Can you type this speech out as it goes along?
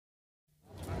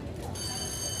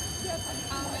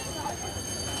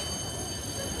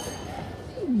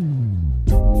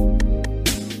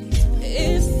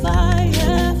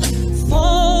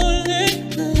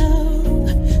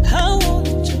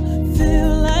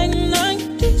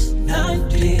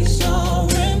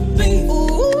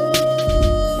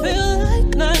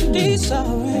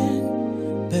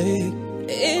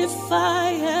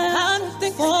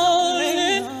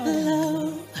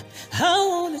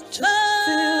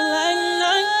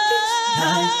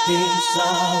Hey,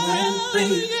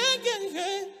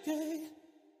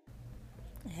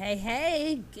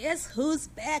 hey, guess who's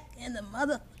back in the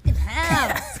motherfucking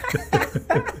house?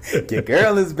 Your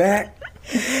girl is back.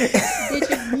 Did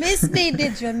you miss me?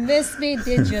 Did you miss me?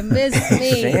 Did you miss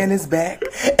me? Shan is back.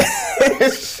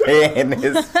 Shan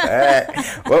is back.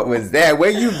 What was that?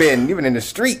 Where you been? You been in the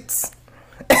streets.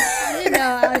 You know,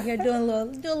 out here doing a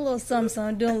little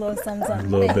something, doing a little something. A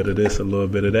little bit of this, a little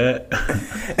bit of that.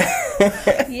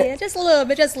 Yeah, just a little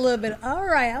bit. All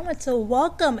right, I want to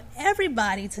welcome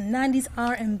everybody to 90's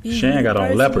R&B. Shan got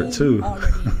on leopard too.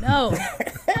 Already know.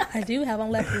 I do have on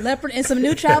leopard and some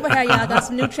new travel hair, y'all. Got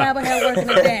some new travel hair working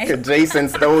today. Jason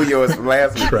stole yours from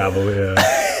last week. Travel hair.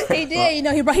 He did. You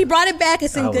know, he brought it back.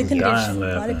 It's in good condition. Laughing.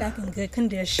 Brought it back in good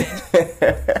condition.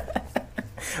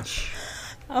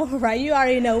 All right, you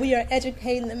already know we are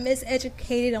educating the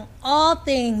miseducated on all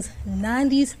things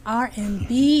 90s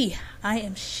R&B. I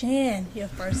am Shan, your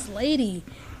first lady,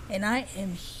 and I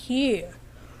am here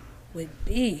with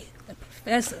B, the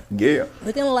professor. Yeah.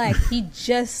 Looking like he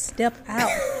just stepped out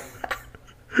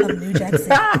of New Jack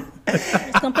City.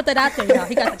 Just gonna put that out there, y'all.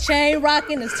 He got the chain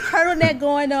rocking, his turtleneck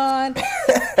going on.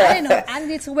 I didn't know I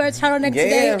needed to wear a turtleneck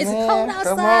today. Is it cold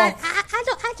outside?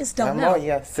 I just don't know. Come on,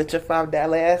 yeah. Sit your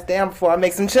 $5 ass down before I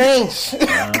make some change.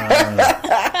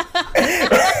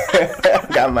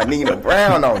 Got my Nino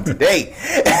Brown on today.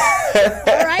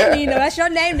 All right, Nino. That's your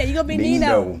name now. You're going to be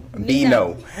Nino.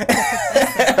 Bino.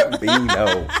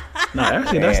 No,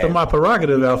 actually, that's my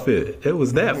prerogative outfit. It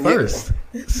was that first.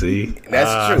 See?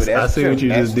 That's true. I see what you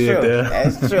just did there.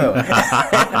 That's true.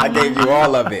 I gave you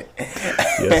all of it.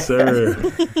 Yes, sir.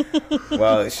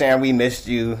 Well, Shan, we missed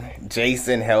you.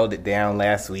 Jason held it down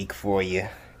last week for you.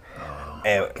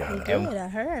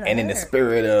 And in the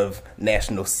spirit of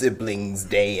National Siblings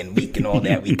Day and Week and all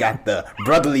that, we got the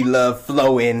brotherly love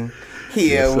flowing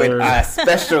here with our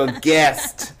special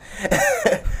guest,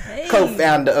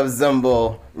 co-founder of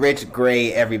Zumble, Rich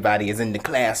Gray. Everybody is in the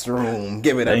classroom.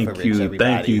 Give it up for Rich,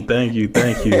 everybody.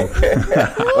 Thank you.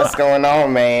 What's going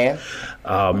on, man?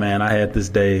 Oh, man, I had this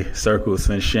day circled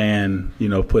since Shan,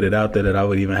 put it out there that I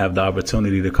would even have the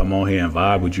opportunity to come on here and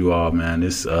vibe with you all, man.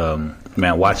 This,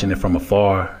 man, watching it from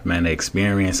afar, man, the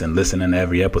experience and listening to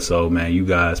every episode, man, you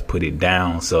guys put it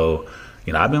down. So,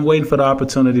 I've been waiting for the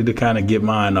opportunity to kind of get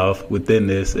mine off within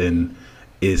this, and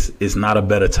it's not a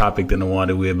better topic than the one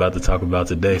that we're about to talk about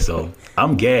today. So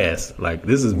I'm gassed. Like,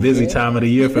 this is busy time of the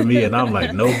year for me, and I'm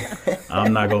like, nope,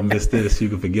 I'm not going to miss this. You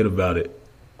can forget about it.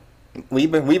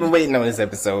 We've been waiting on this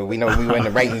episode. We know we were in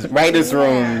the writers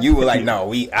room. You were like,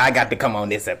 no, I got to come on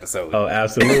this episode. Oh,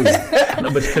 absolutely.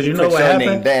 No, but because you know what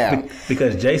happened? Down.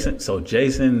 Because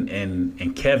Jason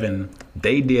and Kevin,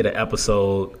 they did an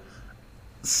episode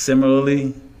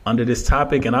similarly under this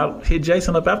topic, and I hit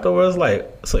Jason up afterwards like,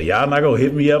 so y'all not gonna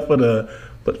hit me up but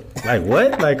like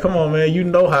what? Like, come on, man, you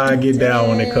know how I get down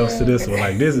when it comes to this one.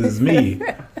 Like, this is me.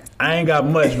 I ain't got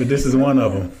much, but this is one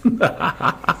of them.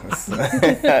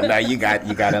 No, you got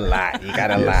a lot. You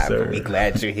got a lot. Sir. But we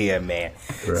glad you're here, man.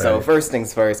 Right. So first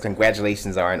things first,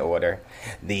 congratulations are in order.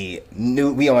 We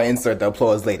gonna insert the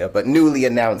applause later, but newly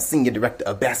announced Senior Director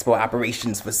of Basketball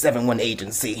Operations for 7-1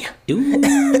 Agency. Ooh,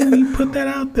 you put that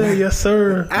out there, yes,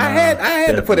 sir. I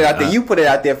had to put it out there. You put it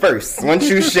out there first. Once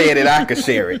you shared it, I could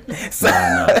share it. So,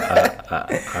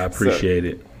 I appreciate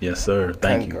it. Yes, sir.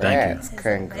 Thank you. Congrats.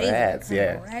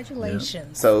 Yeah.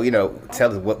 Congratulations. So,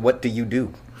 tell us, what do you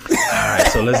do? All right,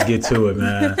 so let's get to it,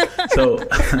 man. So,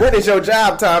 what is your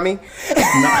job, Tommy?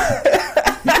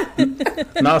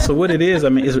 No, so what it is, I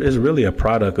mean, it's really a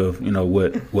product of,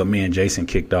 what me and Jason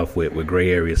kicked off with Gray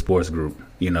Area Sports Group,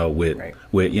 with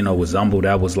Zumble.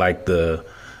 That was like the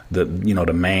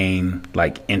main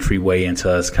like entryway into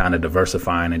us kind of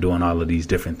diversifying and doing all of these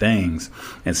different things.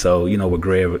 And so, with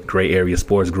Gray Area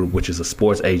Sports Group, which is a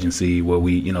sports agency where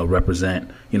we,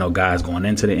 represent, guys going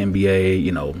into the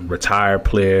NBA, retired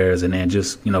players, and then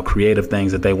just, creative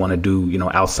things that they want to do,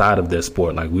 outside of their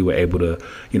sport. Like, we were able to,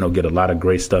 get a lot of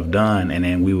great stuff done. And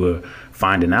then we were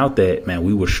finding out that, man,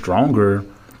 we were stronger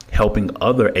helping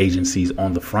other agencies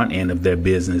on the front end of their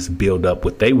business build up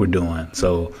what they were doing.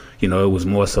 So, it was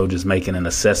more so just making an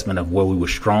assessment of where we were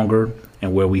stronger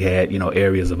and where we had,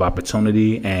 areas of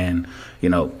opportunity. And,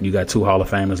 you got two Hall of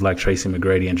Famers like Tracy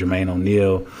McGrady and Jermaine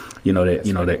O'Neal,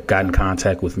 that got in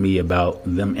contact with me about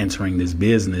them entering this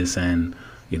business. And,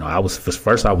 I was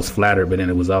flattered, but then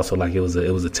it was also like it was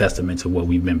a testament to what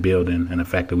we've been building and the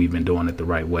fact that we've been doing it the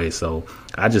right way. So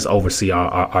I just oversee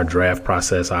our draft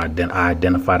process. I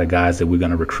identify the guys that we're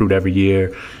going to recruit every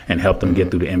year and help them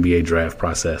get through the NBA draft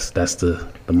process. That's the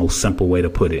most simple way to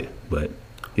put it. But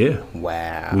yeah,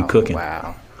 wow, we cooking.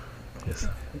 Wow. Yes.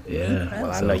 Yeah.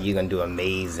 Well, I know you're gonna do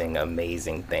amazing,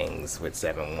 amazing things with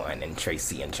 7-1 and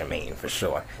Tracy and Jermaine for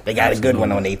sure. They got a good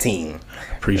one on their team.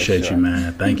 Appreciate you,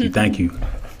 man. Thank you.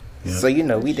 Yep.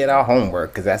 So we did our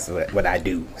homework because that's what I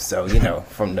do. So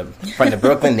from the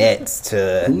Brooklyn Nets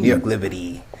to New York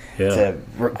Liberty to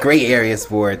great area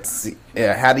sports.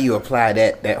 How do you apply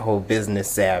that whole business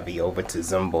savvy over to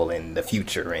Zumble in the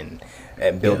future and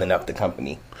building up the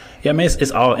company? Yeah, I mean, it's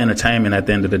all entertainment at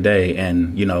the end of the day.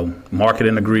 And,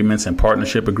 marketing agreements and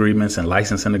partnership agreements and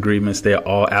licensing agreements, they're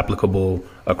all applicable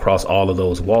across all of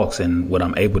those walks. And what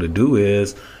I'm able to do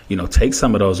is, take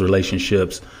some of those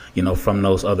relationships, from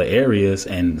those other areas.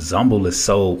 And Zumble is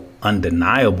so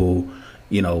undeniable.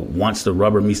 Once the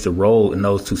rubber meets the road in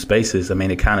those two spaces, I mean,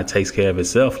 it kind of takes care of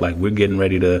itself. Like, we're getting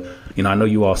ready to, I know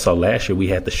you all saw last year, we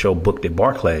had the show booked at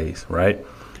Barclays, right?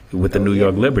 With the New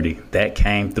York Liberty. That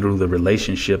came through the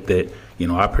relationship that,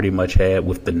 I pretty much had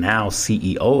with the now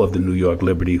CEO of the New York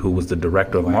Liberty, who was the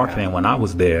director of marketing when I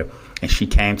was there. And she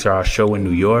came to our show in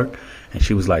New York and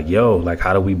she was like, yo, like,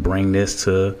 how do we bring this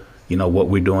to, what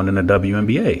we're doing in the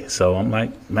WNBA? So I'm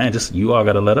like, man, you all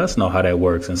got to let us know how that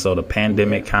works. And so the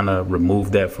pandemic kind of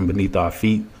removed that from beneath our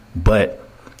feet. But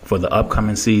for the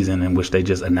upcoming season, in which they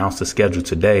just announced the schedule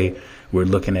today, we're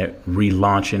looking at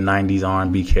relaunching 90s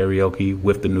R&B karaoke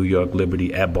with the New York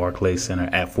Liberty at Barclays Center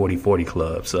at 4040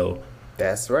 Club. So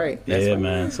that's right.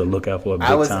 Man. So look out for a big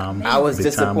time. I was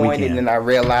disappointed, and I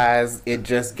realized it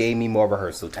just gave me more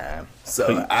rehearsal time. So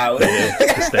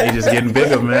the stage is getting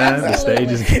bigger, man. The stage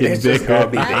is getting it's bigger. Just gonna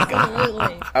be bigger.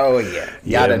 Absolutely. Oh yeah,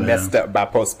 y'all done messed up by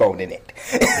postponing it.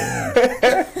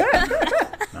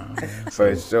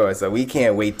 For sure. So we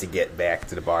can't wait to get back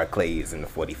to the Barclays in the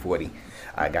 4040.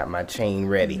 I got my chain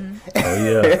ready. Oh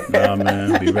yeah,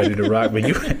 man, be ready to rock. But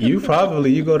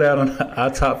you go down on our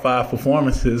top 5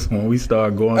 performances when we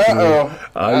start going through.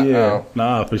 Oh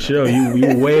yeah, for sure.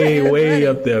 You way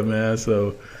up there, man.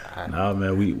 So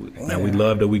man, we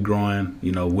love that we growing,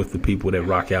 with the people that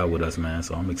rock out with us, man.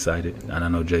 So I'm excited, and I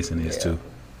know Jason is too.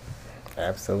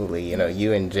 Absolutely.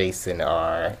 You and Jason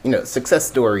are, success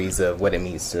stories of what it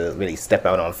means to really step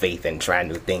out on faith and try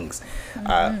new things.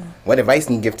 What advice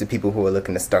can you give to people who are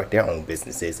looking to start their own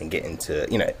businesses and get into,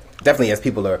 definitely as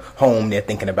people are home, they're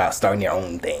thinking about starting their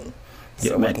own thing.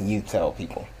 So what can you tell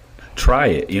people? Try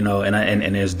it,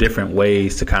 and there's different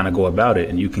ways to kind of go about it.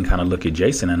 And you can kind of look at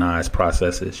Jason and I's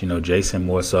processes. Jason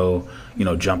more so,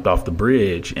 jumped off the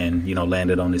bridge and,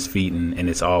 landed on his feet and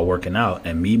it's all working out.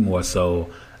 And me more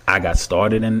so, I got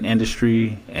started in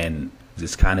industry and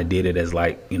just kind of did it as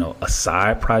like, a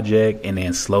side project. And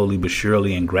then slowly but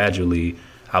surely and gradually,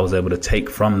 I was able to take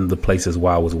from the places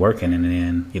where I was working and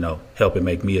then, help it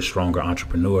make me a stronger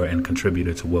entrepreneur and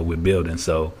contributor to what we're building.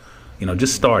 So,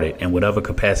 just start it in whatever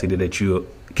capacity that you're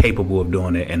capable of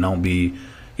doing it, and don't be,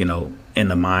 in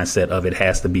the mindset of it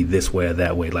has to be this way or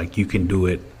that way. Like, you can do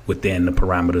it within the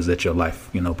parameters that your life,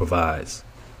 provides.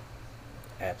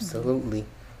 Absolutely.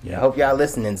 Yeah. I hope y'all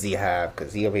listening, Z-Hive,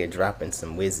 because he over here dropping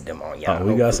some wisdom on y'all. Oh,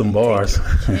 we got some bars.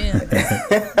 Sure.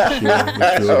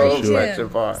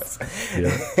 Bars.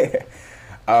 Yeah.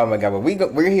 Oh my God! Well,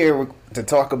 we're here to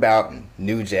talk about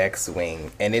New Jack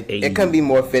Swing, and it couldn't be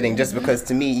more fitting, just because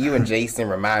to me, you and Jason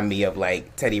remind me of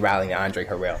like Teddy Riley and Andre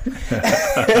Harrell.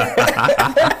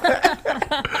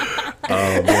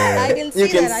 Oh man, I can see you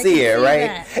can that. see it,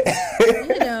 right?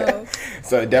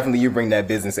 So definitely, you bring that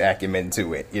business acumen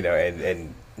to it,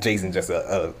 and Jason's just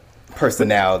a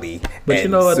personality. But and you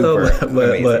know what though?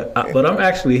 But I'm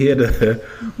actually here to,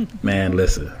 man.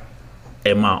 Listen.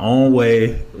 In my own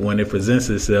way, when it presents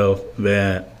itself,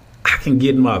 man, I can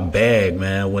get in my bag,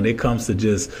 man, when it comes to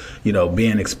just,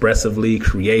 being expressively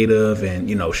creative and,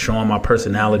 showing my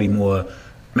personality more.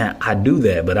 Man, I do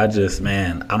that, but I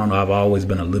don't know. I've always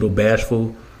been a little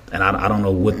bashful, and I don't know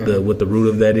what the root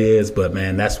of that is, but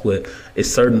man, it's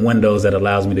certain windows that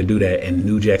allows me to do that, and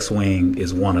New Jack Swing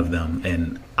is one of them.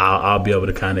 And I'll be able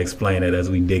to kind of explain it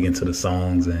as we dig into the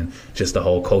songs and just the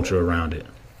whole culture around it.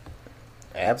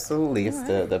 Absolutely. It's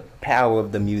the power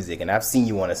of the music, and I've seen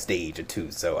you on a stage or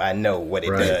two, so I know what it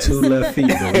does. 2 left feet,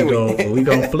 but we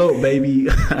gonna float, baby.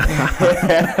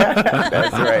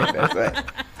 That's right.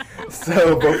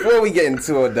 So before we get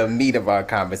into the meat of our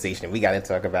conversation, we got to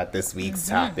talk about this week's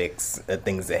topics, the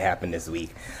things that happened this week.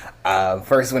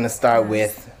 First, we're going to start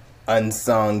with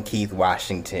Unsung Keith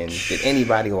Washington. Did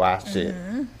anybody watch it?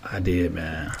 I did,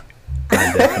 man.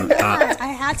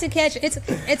 I had to catch it.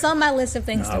 It's on my list of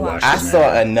things to watch. I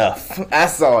saw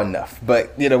enough.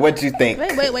 But what you think?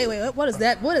 Wait. What is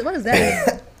that? What is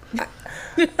that?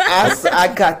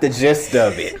 I got the gist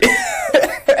of it.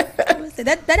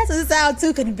 That doesn't sound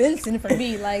too convincing for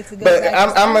me. Like, to go But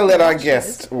back I'm gonna let our watch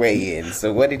guest this. weigh in.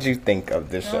 So, what did you think of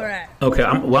this show? All right. Okay,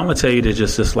 I'm gonna tell you that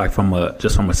just like from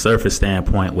a surface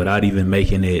standpoint, without even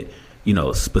making it,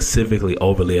 specifically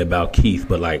overly about Keith,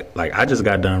 but like I just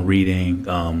got done reading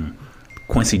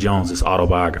Quincy Jones's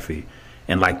autobiography,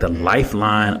 and like the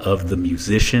lifeline of the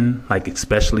musician, like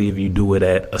especially if you do it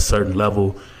at a certain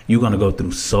level, you're gonna go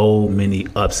through so many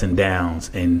ups and downs,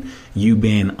 and you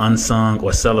being unsung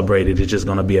or celebrated is just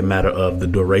gonna be a matter of the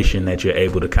duration that you're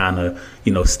able to kind of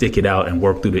stick it out and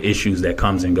work through the issues that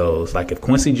comes and goes. Like if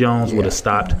Quincy Jones would have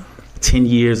stopped 10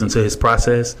 years into his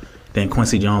process, then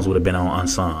Quincy Jones would have been on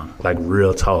Unsung, like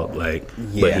real talk.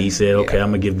 But he said, okay, I'm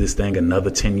gonna give this thing another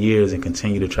 10 years and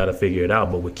continue to try to figure it out.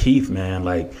 But with Keith, man,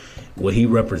 like what he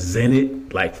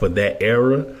represented, like for that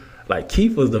era, like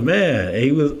Keith was the man. And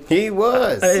he was. Keith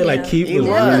was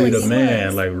Really the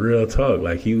man. Like real talk.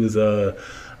 Like he was.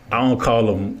 I don't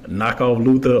call him knockoff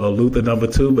Luther or Luther number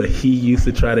 2, but he used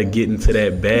to try to get into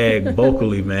that bag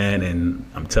vocally, man. And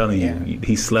I'm telling you,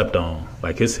 he slept on.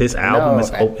 Like his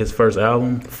album, his first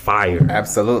album, fire.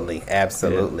 Absolutely.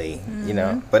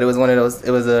 But it was one of those.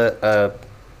 It was a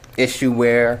issue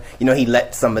where he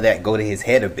let some of that go to his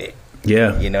head a bit.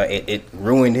 Yeah. It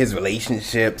ruined his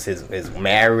relationships, his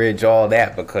marriage, all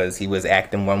that, because he was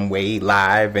acting one way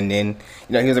live, and then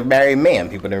he was a married man.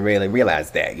 People didn't really realize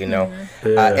that,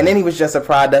 and then he was just a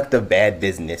product of bad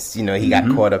business. He got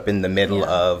caught up in the middle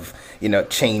of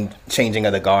changing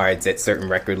of the guards at certain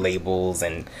record labels,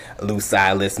 and Lou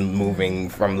Silas moving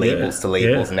from labels to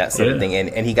labels and that sort of thing,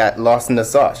 and he got lost in the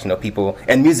sauce. People,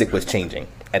 and music was changing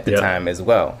at the time as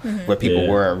well, where people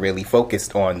weren't really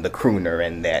focused on the crooner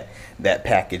and that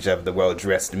package of the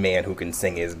well-dressed man who can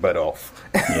sing his butt off.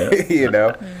 We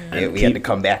had to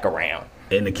come back around.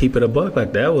 And to keep it a buck,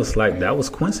 that was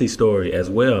Quincy's story as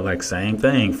well. Like same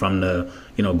thing from the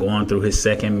going through his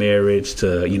second marriage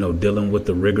to dealing with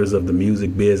the rigors of the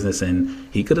music business, and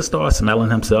he could have started smelling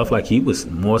himself like he was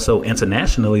more so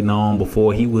internationally known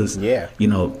before he was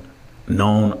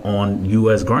known on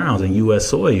U.S. grounds and U.S.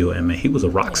 soil. I mean, he was a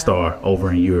rock star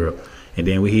over in Europe, and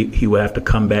then he would have to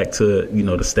come back to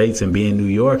the States and be in New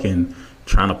York and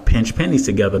trying to pinch pennies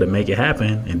together to make it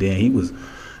happen. And then he was,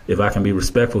 if I can be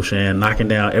respectful, Shan, knocking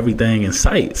down everything in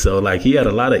sight. So like he had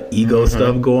a lot of ego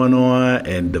stuff going on,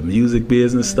 and the music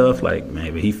business stuff. Like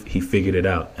maybe he figured it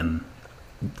out, and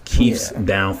Keith's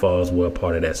downfalls were a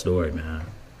part of that story, man.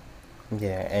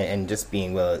 Yeah, and just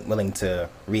being willing to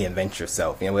reinvent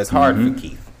yourself. It was hard for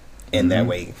Keith in that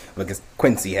way, because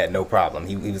Quincy had no problem.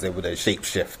 He was able to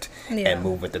shapeshift and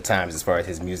move with the times as far as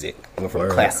his music. He went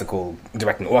from classical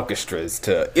directing orchestras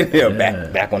to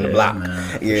back on the block.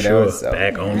 Man, so,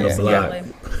 back on the block.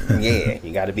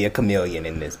 You got to be a chameleon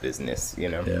in this business.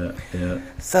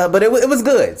 So, but it was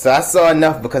good. So I saw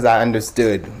enough because I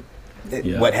understood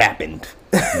what happened.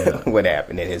 What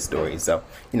happened in his story. So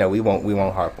we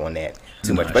won't harp on that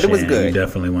too much, but it was good. You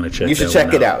definitely want to check. You should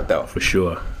check it out though, for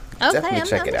sure. Okay, definitely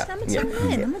check it out. I'm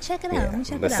gonna check it out.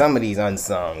 But some of these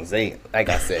unsungs, they, like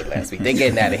I said last week, they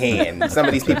getting out of hand. Some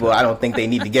of these people, I don't think they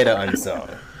need to get an unsung.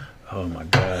 Oh my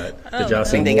God! Did y'all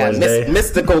see they got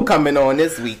Mystical coming on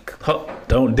this week?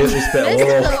 Don't disrespect.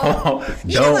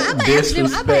 Don't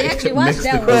disrespect. I actually watch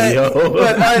that one.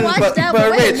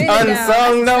 But Rich,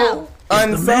 unsung though.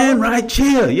 The man, right?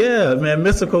 Chill, yeah, man.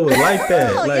 Mystical was like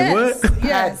that. What?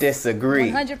 Yes. I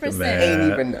disagree.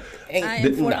 100%.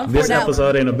 This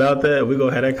episode ain't about that. We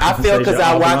gonna have that conversation. I feel because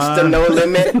I watched the No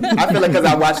Limit. I feel like because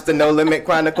I watched the No Limit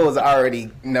Chronicles, I already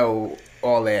know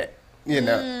all that. Okay.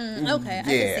 I can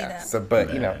see that. So,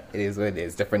 but it is what it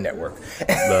is. Different network.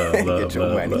 Get your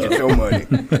money.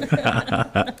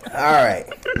 All right.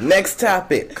 Next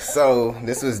topic. So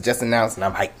this was just announced, and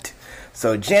I'm hyped.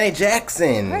 So Janet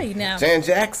Jackson,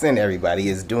 everybody,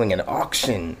 is doing an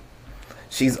auction.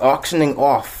 She's auctioning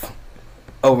off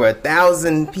over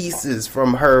 1,000 pieces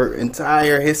from her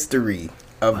entire history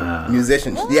of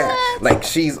musicians. What? Yeah, like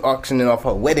she's auctioning off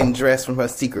her wedding dress from her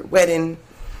secret wedding.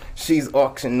 She's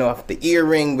auctioning off the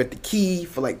earring with the key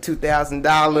for like $2,000.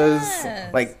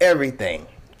 Yes. Like everything.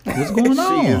 What's going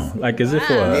on? Is it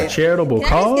for a charitable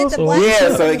cause?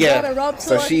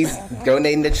 So she's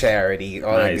donating to charity,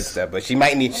 all that good stuff. But she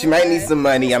might need some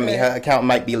money. I mean, her account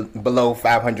might be below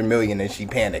 $500 million, and she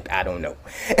panicked. I don't know.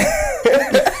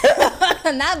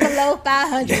 Not below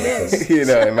 500 million.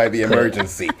 It might be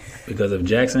emergency. Because if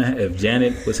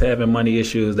Janet was having money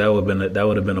issues, that would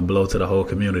have been a blow to the whole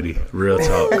community. Real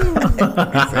talk.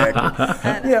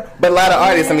 Exactly. But a lot of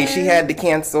artists. I mean, she had to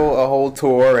cancel a whole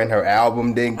tour, and her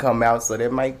album didn't come out, so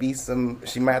there might be some.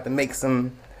 She might have to make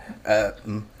some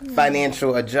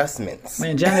financial adjustments.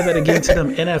 Man, Janet better get into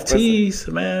them NFTs,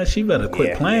 man. She better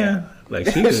quit playing. Like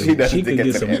she could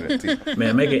get some NFT.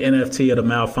 Man, make an NFT of the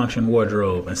malfunction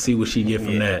wardrobe and see what she get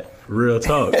from that. Real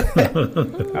talk.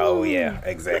 Oh yeah,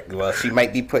 exactly. Well, she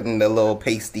might be putting the little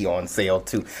pasty on sale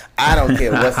too. I don't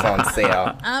care what's on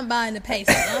sale. I'm buying the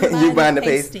pasty. You buying the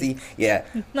pasty? Yeah.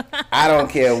 I don't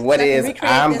care what it is.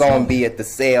 I'm gonna be at the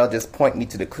sale. Just point me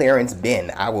to the clearance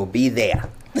bin. I will be there.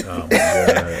 Oh my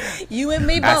God. You and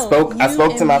me both. I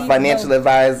spoke to my financial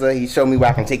advisor. He showed me where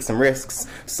I can take some risks.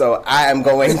 So I am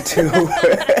going to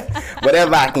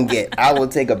whatever I can get. I will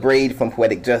take a braid from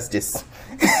Poetic Justice.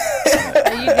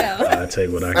 There you go. I'll take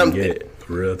what I can get.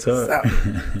 Real talk.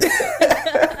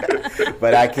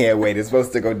 But I can't wait. It's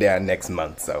supposed to go down next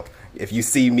month. So if you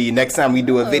see me next time we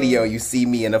do a video, you see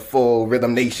me in a full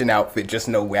Rhythm Nation outfit, just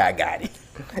know where I got it.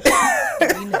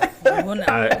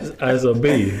 ISOB,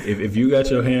 if you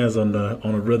got your hands on the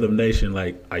Rhythm Nation,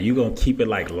 like, are you gonna keep it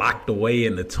like locked away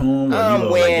in the tomb? Or I'm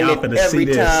wearing it every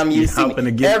time you see me.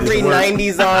 Every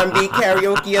 90s R&B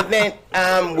karaoke event,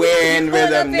 I'm wearing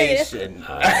Rhythm Nation.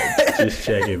 Just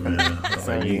check it, man.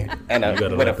 And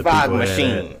with a fog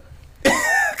machine.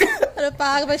 With a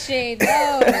fog machine,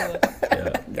 no.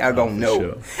 Y'all gonna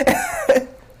know.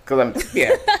 Cause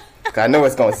I know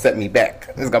it's gonna set me back.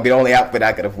 It's gonna be the only outfit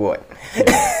I could afford.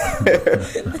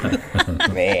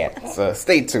 Man, so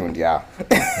stay tuned, y'all.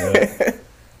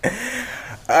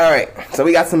 All right, so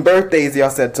we got some birthdays y'all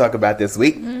said to talk about this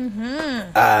week.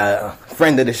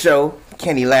 Friend of the show,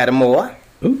 Kenny Lattimore.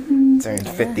 Turned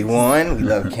 51. We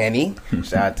love Kenny.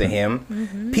 Shout out to him.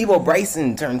 Peebo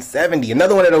Bryson turned 70.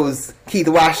 Another one of those Keith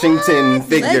Washington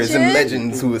figures and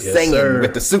legends who was singing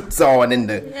with the suits on and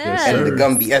the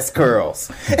Gumby S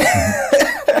curls.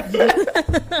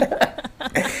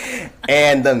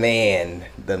 And the man,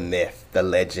 the myth, the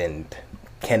legend,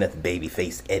 Kenneth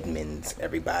Babyface Edmonds.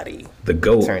 Everybody, the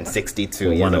GOAT, turned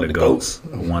 62. One of the goats.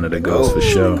 One of the goats for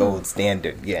sure. The gold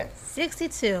standard. Yeah.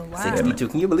 62. Wow. 62.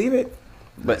 Can you believe it?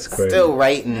 But still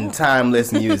writing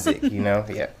timeless music, you know?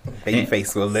 Yeah.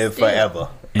 Babyface will live forever.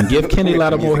 And give Kenny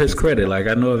Lattimore his credit. Like,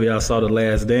 I know if y'all saw The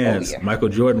Last Dance, Michael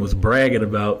Jordan was bragging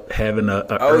about having an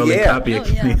early copy of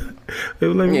Kenny. It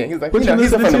was like, he's like, what you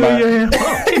listening to in your hand?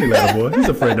 Oh, Kenny Lattimore. He's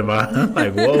a friend of mine. I'm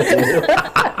like, whoa.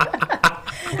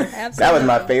 That was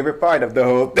my favorite part of the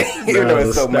whole thing. Even though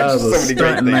it's so many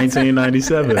great things. In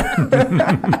 1997.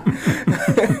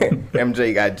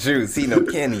 MJ got juice. He know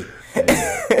Kenny.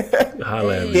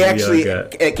 He actually,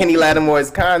 at Kenny Lattimore's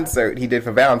concert he did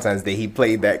for Valentine's Day, he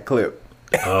played that clip.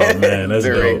 Oh man, that's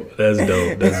dope.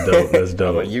 That's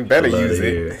dope. Well, you better use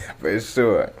it for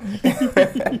sure.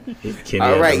 Kenny,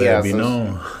 all right, yeah.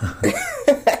 So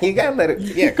you gotta let it.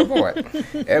 Yeah, come on.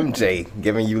 MJ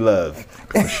giving you love.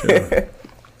 For sure.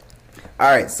 All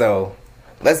right, so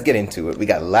let's get into it. We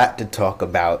got a lot to talk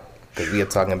about because we are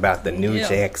talking about the New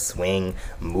Jack Swing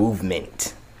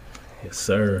movement. Yes,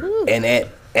 sir.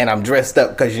 And I'm dressed up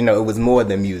because, you know, it was more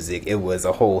than music. It was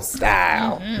a whole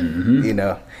style, you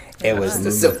know. It was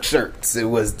the silk shirts. It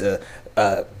was the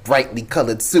brightly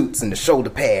colored suits and the shoulder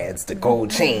pads, the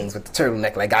gold chains with the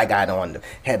turtleneck like I got on.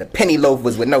 Had the penny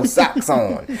loafers with no socks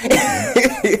on.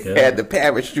 Had the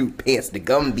parachute pants, the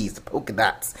gumbies, the polka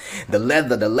dots, the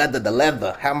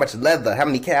leather. How much leather? How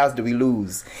many cows did we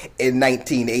lose in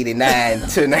 1989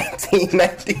 to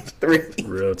 1993?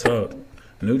 Real talk.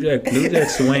 New Jack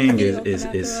Swing is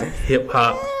hip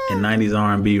hop and 90s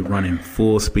R&B running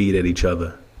full speed at each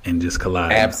other and just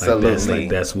colliding. Absolutely,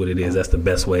 that's what it is. That's the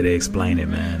best way to explain it,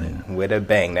 man. And with a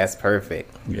bang, that's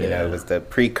perfect. Yeah. You know, it was the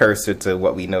precursor to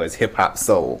what we know as hip hop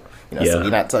soul. You know, so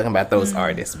we're not talking about those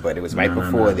artists, but it was right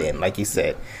before then. Like you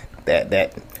said,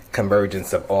 that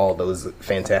convergence of all those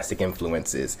fantastic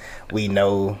influences. We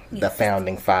know the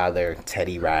founding father,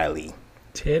 Teddy Riley.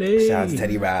 Teddy. Shout out to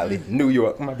Teddy Riley, New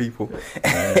York, my people.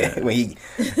 When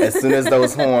as soon as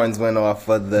those horns went off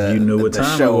for the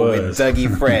show with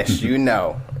Dougie Fresh, you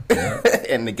know,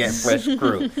 and the Get Fresh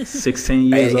crew. 16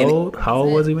 years old. How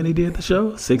old was he when he did the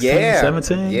show? 16,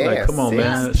 17? Yeah, like, come on,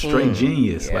 16. Man, straight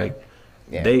genius. Yeah. Like,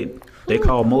 they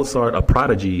call Mozart a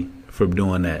prodigy for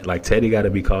doing that. Like, Teddy got to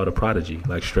be called a prodigy,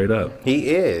 like, straight up. He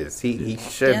is. He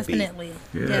should be.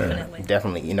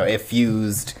 Definitely. You know, it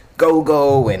fused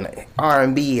go-go and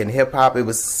R&B and hip-hop. It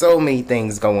was so many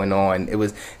things going on. It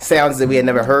was sounds that we had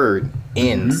never heard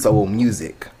in soul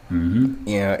music. You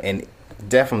know, and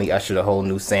definitely ushered a whole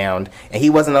new sound. And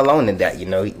he wasn't alone in that. You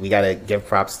know, we got to give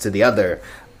props to the other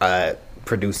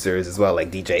producers as well, like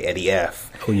DJ Eddie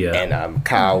F. And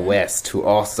Kyle West, who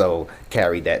also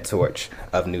carried that torch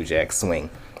of New Jack Swing.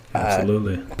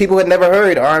 Absolutely. People had never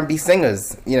heard R&B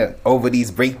singers, over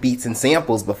these break beats and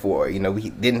samples before. We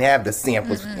didn't have the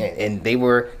samples, and they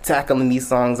were tackling these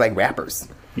songs like rappers.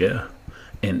 Yeah,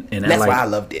 and that's why I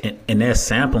loved it. And that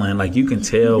sampling, like you can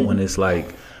tell when it's like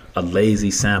a lazy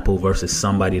sample versus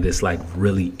somebody that's like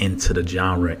really into the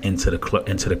genre, into the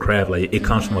craft. Like it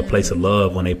comes from a place of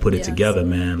love when they put it together,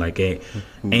 man. Like ain't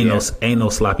no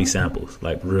sloppy samples.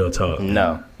 Like real talk.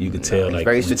 No, man. You could tell. Like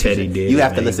very when Teddy did. You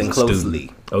have to listen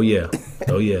closely. Oh yeah.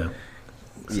 So, yeah.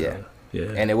 Yeah.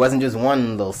 And it wasn't just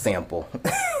one little sample.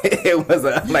 It was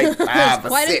like 5 or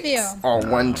 6 on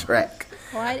one track.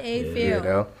 Quite a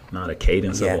few. Not a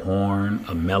cadence of a horn,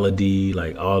 a melody,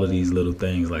 like all of these little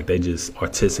things. Like they just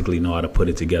artistically know how to put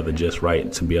it together just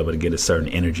right to be able to get a certain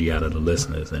energy out of the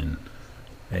listeners. And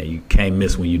you can't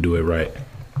miss when you do it right.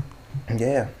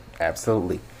 Yeah,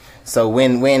 absolutely. So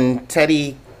when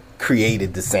Teddy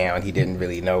created the sound, he didn't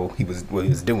really know what he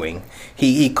was doing.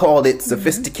 He called it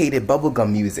sophisticated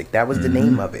bubblegum music. That was the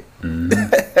name of it.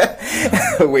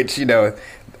 Which,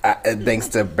 thanks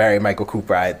to Barry Michael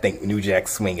Cooper, I think New Jack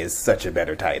Swing is such a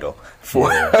better title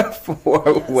for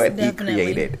what he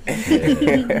created.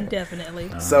 Yeah.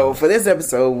 Definitely. So for this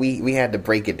episode, we had to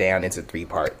break it down into 3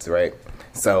 parts, right?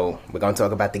 So we're going to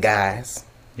talk about the guys.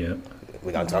 Yeah.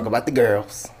 We're going to talk about the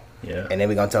girls. Yeah. And then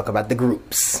we're going to talk about the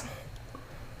groups.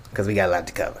 Because we got a lot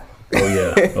to cover.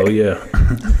 Oh, yeah.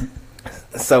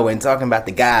 So in talking about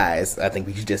the guys, I think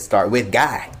we should just start with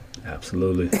Guy.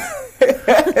 Absolutely.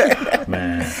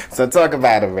 Man. So talk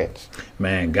about him, Rich.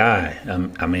 Man, Guy.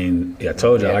 I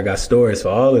told y'all I got stories for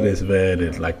all of this, man.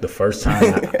 And like the first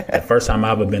time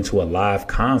I ever been to a live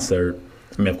concert,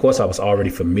 of course I was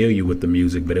already familiar with the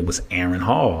music, but it was Aaron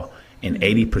Hall. And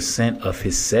 80% of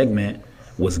his segment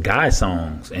was Guy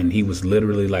songs. And he was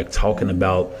literally like talking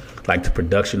about like the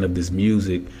production of this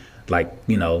music, like,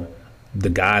 the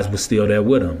guys were still there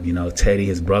with him. Teddy,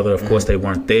 his brother, of course they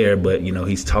weren't there, but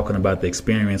he's talking about the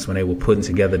experience when they were putting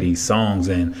together these songs.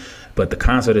 But the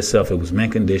concert itself, it was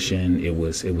Mint Condition, it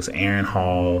was Aaron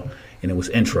Hall, and it was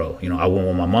Intro. I went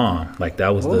with my mom. Like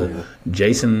that was the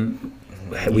Jason.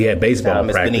 We had baseball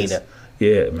practice. Benita.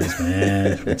 Yeah,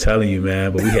 man, I'm telling you,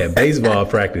 man. But we had baseball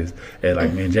practice, and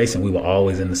like me and Jason, we were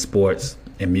always into sports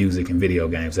and music and video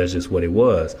games. That's just what it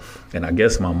was. And I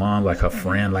guess my mom, like her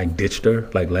friend, like ditched her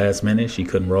like last minute. She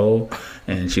couldn't roll,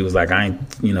 and she was like, I'm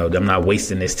not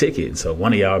wasting this ticket. So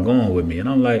one of y'all going with me, and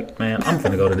I'm like, man, I'm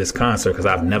gonna go to this concert because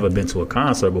I've never been to a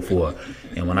concert before.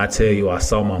 And when I tell you, I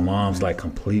saw my mom's like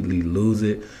completely lose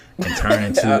it and turn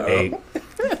into a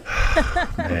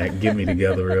man, get me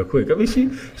together real quick. I mean,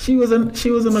 she was in a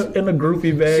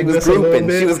groupie bag.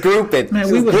 She was grouping. Man,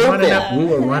 we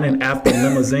were running after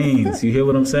limousines. You hear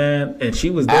what I'm saying? And she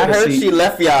was there. I heard she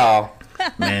left y'all.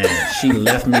 Man, she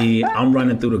left me. I'm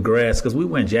running through the grass because we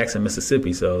went Jackson,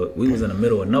 Mississippi, so we was in the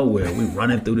middle of nowhere. We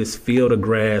running through this field of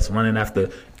grass, running after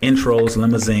Intro's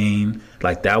limousine.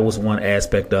 Like that was one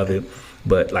aspect of it.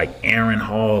 But like Aaron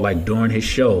Hall, like during his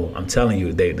show, I'm telling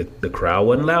you, the crowd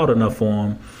wasn't loud enough for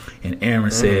him. And Aaron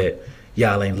said,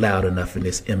 y'all ain't loud enough in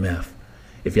this MF.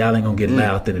 If y'all ain't gonna get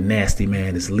loud, then the nasty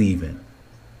man is leaving.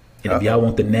 And if y'all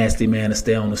want the nasty man to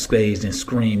stay on the stage, then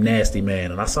scream nasty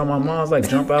man. And I saw my mom's like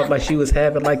jump out like she was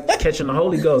having like catching the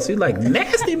Holy Ghost. She's like,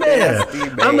 nasty man.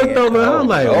 I looked over and I'm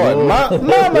like,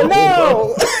 Mama,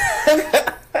 no.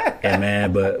 And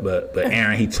man, but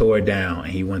Aaron, he tore it down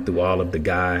and he went through all of the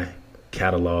Guy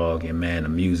catalog, and man, the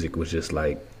music was just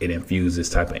like, it infused this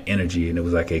type of energy, and it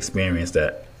was like an experience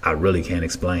that I really can't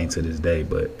explain to this day,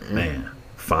 but man,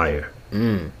 fire.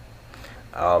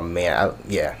 Oh man,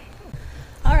 yeah.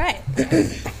 All right.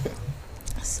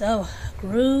 So,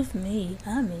 Groove Me.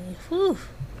 I mean, whew.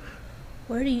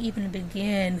 Where do you even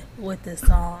begin with this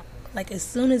song? Like as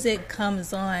soon as it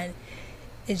comes on,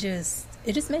 it just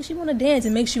makes you want to dance. It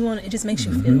just makes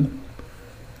you feel.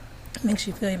 It makes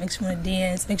you feel. It makes you want to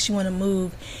dance. Makes you want to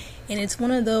move. And it's one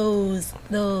of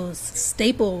those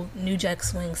staple New Jack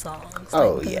Swing songs.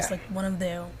 It's like one of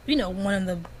the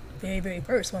very, very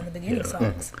first, one of the beginning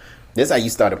songs. This is how you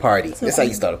start a party. So, This is how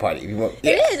you start a party.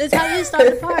 It is. It's how you start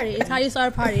a party. It's how you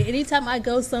start a party. Anytime I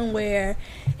go somewhere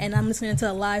and I'm listening to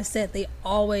a live set, they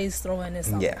always throw in this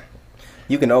song. Yeah.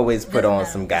 You can always put on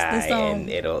some Guy and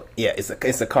it's a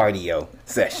cardio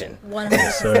session. 100%.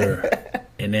 Yes, sir.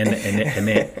 And then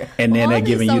they're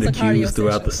giving you the cues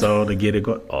throughout the song to get it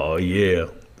going. Oh yeah,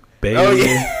 baby. Oh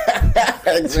yeah.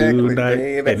 Exactly, tonight,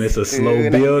 baby. and it's a slow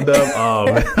build up. Oh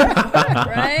man.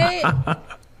 Right.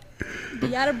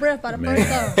 Be out of breath by the first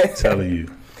song. I'm telling you.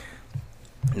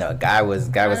 No, Guy was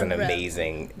an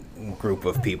amazing group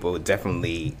of people.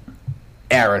 Definitely.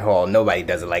 Aaron Hall, nobody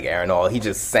does it like Aaron Hall. He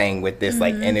just sang with this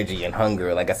like energy and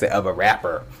hunger, like I said, of a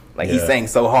rapper. Like he sang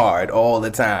so hard all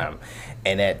the time.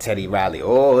 And that Teddy Riley,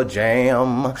 oh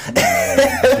jam,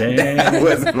 that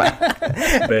was my.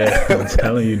 Man, I'm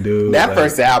telling you, dude. That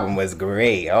first album was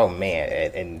great. Oh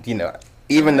man, and you know,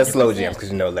 even the slow jams,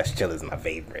 because you know, Let's Chill is my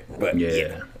favorite. But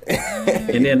yeah.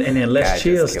 and then Let's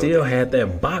Chill still had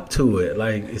that bop to it.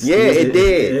 Like it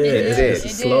did.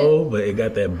 It's slow, but it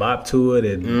got that bop to it.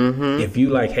 And if you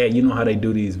like had, you know how they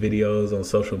do these videos on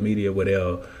social media where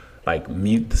they'll like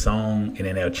mute the song and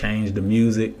then they'll change the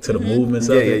music to the movements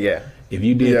of it. Yeah. If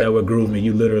you did that with Groove Me,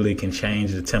 you literally can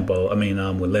change the tempo. I mean,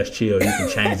 with Let's Chill, you can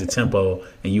change the tempo,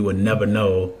 and you would never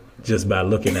know just by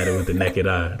looking at it with the naked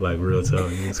eye. Like, real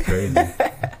talk, it's crazy.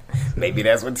 Maybe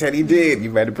that's what Teddy did. You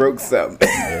might have broke something.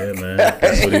 Yeah, man.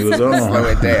 That's what he was on. Slow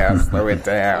it down.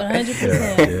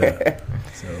 100%. Yeah.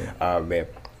 So. Oh, man.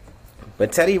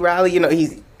 But Teddy Riley, you know,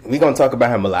 we're going to talk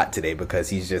about him a lot today because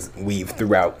he's just weaved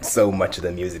throughout so much of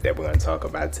the music that we're going to talk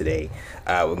about today.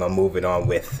 We're going to move it on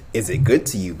with Is It Good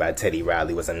to You by Teddy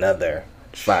Riley was another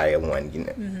fire one, you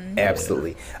know.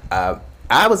 Absolutely.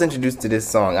 I was introduced to this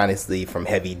song, honestly, from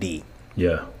Heavy D.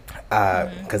 Yeah.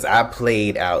 Because I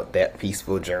played out that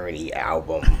Peaceful Journey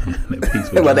album.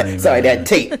 That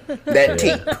tape. That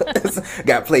tape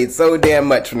got played so damn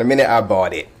much from the minute I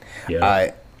bought it.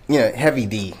 Yeah. You know, Heavy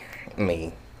D, I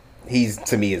mean, he's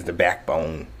to me is the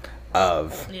backbone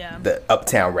of the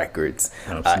Uptown Records,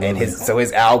 and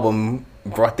his album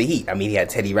brought the heat. I mean, he had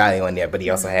Teddy Riley on there, but he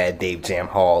also had Dave Jam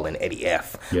Hall and Eddie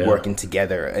F working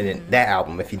together. And then that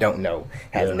album, if you don't know,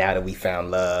 has Now That We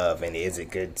Found Love and Is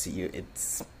It Good to You?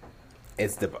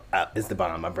 It's the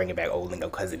bomb. I'm bringing back old lingo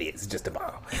because it is. It's just a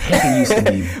bomb. Heavy used to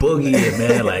be boogie,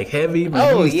 man. Like Heavy,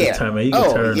 man. He could turn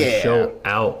the show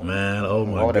out, man. Oh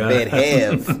my all god. All the bed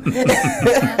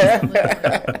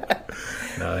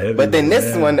have. But then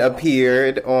this one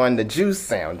appeared on the Juice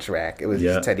soundtrack. It was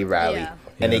just Teddy Riley.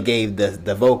 And they gave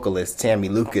the vocalist Tammy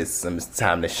Lucas some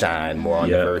time to shine more on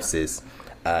the verses.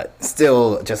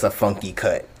 Still just a funky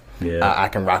cut. Yeah. I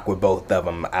can rock with both of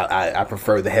them. I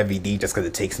prefer the Heavy D just because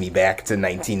it takes me back to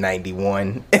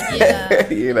 1991.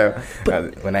 You know,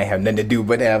 when I have nothing to do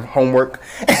but have homework.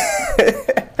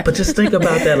 But just think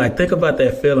about that. Like, think about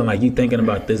that feeling. Like, you thinking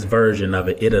about this version of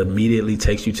it. It immediately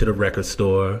takes you to the record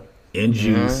store. In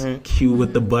Juice, Q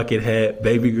with the bucket hat,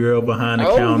 baby girl behind the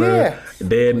counter,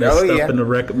 dead and stuff in the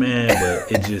record, man.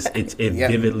 But it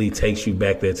vividly takes you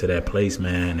back there to that place,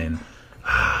 man. And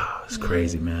it's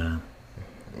crazy, man.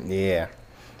 Yeah.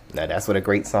 Now that's what a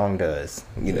great song does,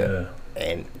 you know.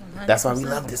 And that's why we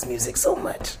love this music so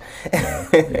much.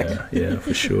 Yeah,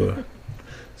 for sure.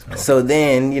 So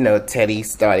then, you know, Teddy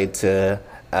started to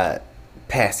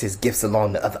pass his gifts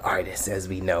along to other artists, as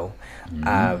we know.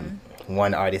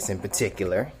 One artist in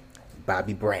particular,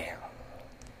 Bobby Brown.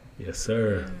 Yes,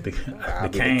 sir. The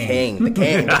King. The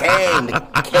King.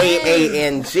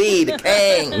 K-A-N-G, the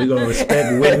King. We're going to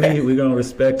respect Whitney. We're going to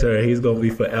respect her. He's going to be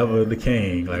forever the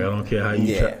King. Like, I don't care how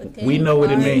you try. We know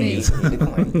what it means.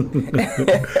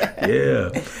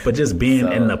 But just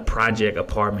being in the project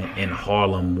apartment in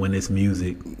Harlem when this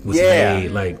music was made,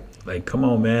 like, come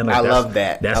on, man. Like, I love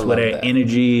that. That's where that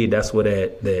energy, that's where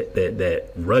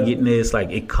that ruggedness,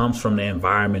 like, it comes from the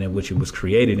environment in which it was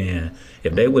created in.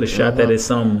 If they would have shot that at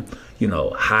some, you know,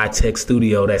 high-tech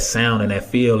studio, that sound and that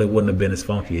feel, it wouldn't have been as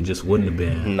funky. It just wouldn't have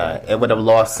been. No, it would have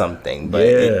lost something, but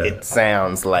it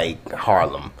sounds like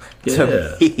Harlem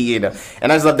to me, you know.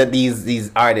 And I just love that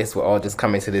these artists were all just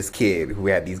coming to this kid who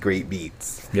had these great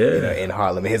beats you know, in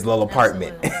Harlem, in his little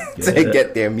apartment to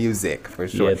get their music, for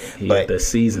sure. But the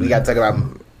season. We got to talk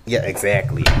about,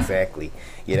 exactly.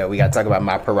 You know, we got to talk about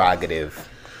My Prerogative.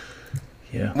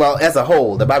 Yeah. Well, as a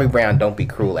whole, the Bobby Brown Don't Be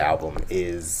Cruel album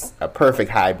is a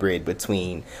perfect hybrid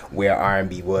between where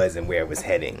R&B was and where it was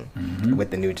heading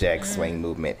with the New Jack Swing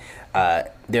movement.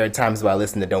 There are times where I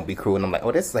listen to Don't Be Cruel and I'm like,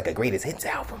 oh, this is like a greatest hits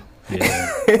album.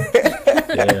 Yeah.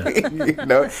 You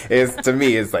know, to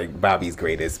me, it's like Bobby's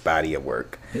greatest body of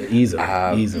work.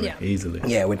 Easily.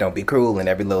 Yeah, with Don't Be Cruel and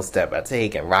Every Little Step I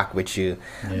Take and Rock With You.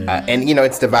 And, you know,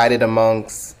 it's divided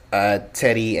amongst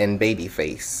Teddy and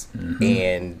Babyface.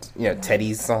 And, you know,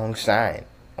 Teddy's song Shine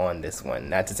on this one.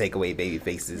 Not to take away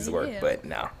Babyface's work, but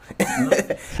no.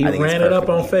 He ran it up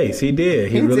on Face. He did.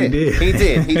 He really did. He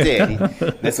did.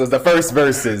 This was the first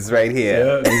verses right here.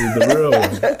 Yeah, this is the real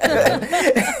one.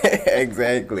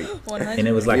 Exactly. 100%. And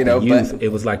it was like the youth. It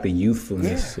was like the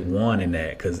youthfulness one in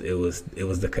that, because it was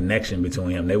the connection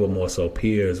between him. They were more so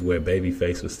peers, where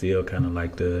Babyface was still kind of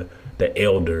like the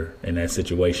elder in that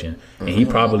situation, and he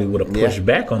probably would have pushed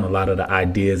back on a lot of the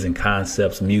ideas and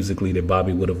concepts musically that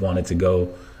Bobby would have wanted to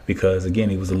go because again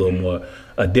he was a little more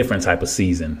a different type of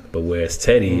season. But whereas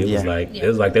Teddy, it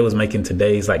was like they was making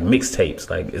today's like mixtapes,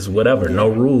 like it's whatever, no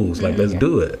rules, like let's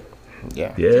do it.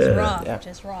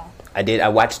 Just raw. I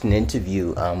watched an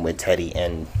interview with Teddy,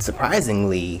 and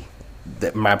surprisingly,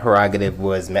 my prerogative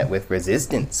was met with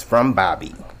resistance from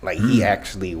Bobby. Like he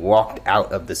actually walked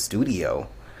out of the studio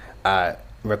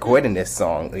recording this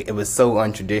song. It was so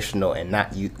untraditional and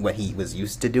not what he was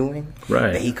used to doing,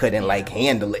 right, that he couldn't like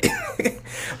handle it.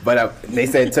 But they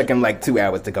said it took him like 2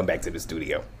 hours to come back to the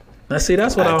studio. Now, see,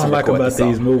 that's what I don't like about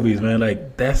these movies, man.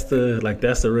 Like that's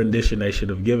the rendition they should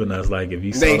have given us. Like if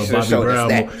you saw the Bobby Brown,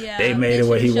 they made it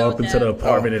where he walked into the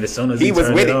apartment, and as soon as he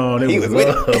turned it on, it was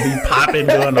love. He popping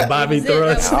doing the Bobby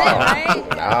thrust.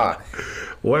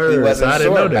 Words. I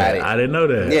didn't know that. I didn't know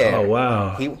that. Yeah. Oh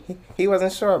wow. He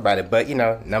wasn't sure about it, but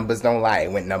numbers don't lie.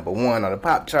 It went number 1 on the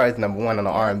pop charts, number 1 on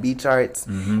the R&B charts,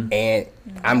 and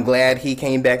I'm glad he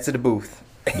came back to the booth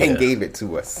and gave it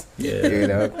to us.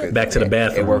 Yeah. Back to the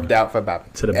bathroom. It worked out for Bobby.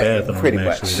 To the bathroom, pretty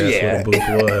much. That's what the booth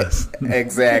was.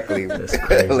 Exactly. That's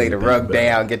crazy. Lay the rug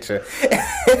down, get your.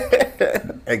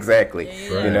 Exactly.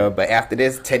 Right. But after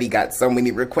this, Teddy got so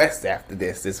many requests. After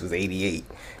this was '88.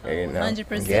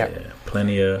 100%. Yeah.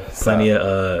 Plenty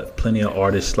of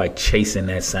artists like chasing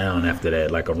that sound after that.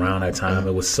 Like around that time,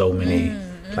 it was so many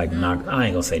I ain't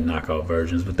gonna say knockout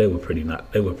versions, but they were pretty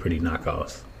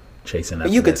knockoffs. Chasing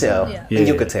that. You could tell. Yeah. And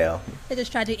you could tell. They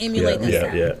just tried to emulate the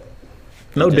sound. Yeah.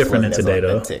 No different in today,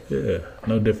 though. Yeah,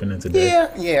 no different in today.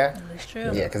 Yeah. That's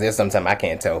true. Yeah, because there's sometimes I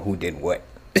can't tell who did what.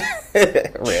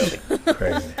 Really.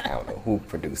 Crazy. I don't know who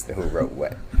produced and who wrote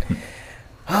what.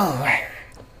 All right.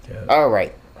 Yeah. All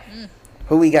right.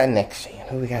 Who we got next, Shane?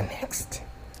 Who we got next?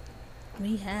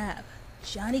 We have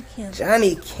Johnny Kemp.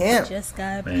 Johnny Kemp. Just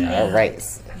got Man. paid. All right.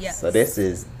 Yes. So this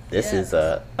is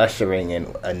ushering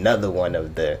in another one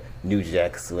of the New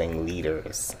Jack Swing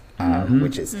leaders,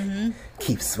 which is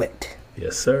Keith Sweat.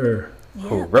 Yes, sir.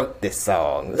 Who wrote this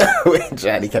song with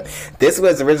Johnny Kemp. This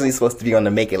was originally supposed to be on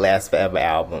the Make It Last Forever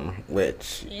album,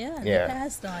 which He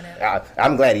passed on it.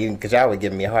 I'm glad because y'all were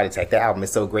giving me a heart attack. That album is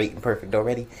so great and perfect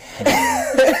already.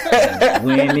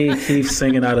 We ain't need Keith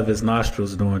singing out of his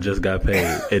nostrils doing Just Got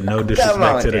Paid. And no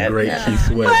disrespect to the great Keith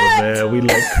Sweat, but man, we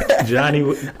like Johnny.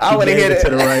 I want to hear it to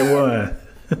the right one.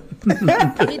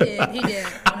 He did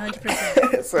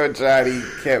 100%. So Johnny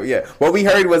Kemp, what we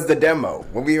heard was the demo.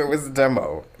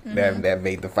 That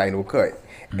made the final cut,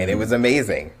 and it was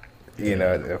amazing.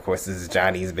 Of course, this is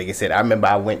Johnny's biggest hit. I remember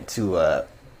I went to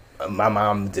my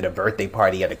mom did a birthday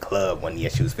party at a club one year.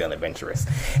 She was feeling adventurous,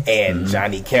 and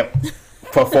Johnny Kemp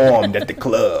performed at the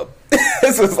club.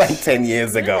 This was like 10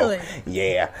 years ago. Really?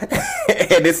 Yeah,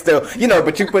 and it's still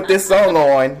but you put this song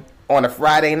on a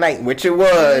Friday night, which it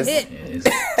was.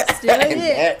 Still a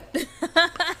hit.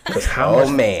 Because how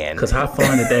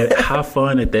fun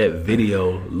did that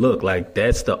video look? Like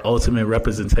that's the ultimate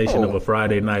representation of a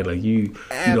Friday night. Like you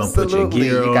don't put your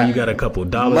gear on. You got a couple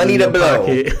dollars money in to your blow.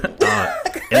 pocket.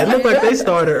 And it looked like they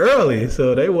started early,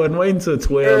 so they wasn't waiting till 12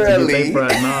 to get their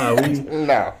Friday.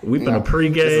 We finna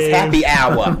pregame. This is happy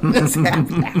hour. This is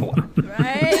happy hour.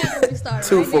 Right. We started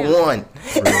 2 for now. 1.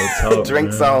 Real talk,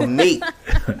 Drinks man. on me. For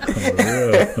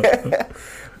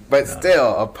But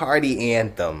still, a party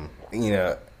anthem,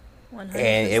 100%.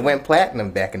 and it went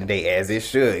platinum back in the day, as it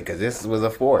should, because this was a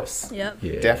force. Yep.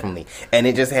 Yeah. Definitely. And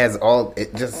it just has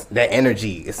that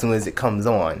energy as soon as it comes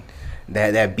on.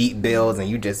 That beat builds, and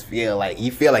you just feel like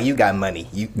you got money.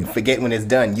 You forget when it's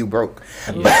done, you broke.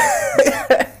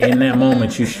 Yeah. In that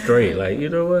moment, you straight. Like, you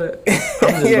know what?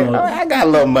 I got a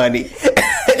little money.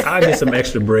 I'll get some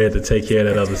extra bread to take care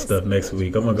of that other stuff next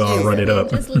week. I'm going to go and run it up.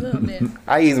 Just a little bit.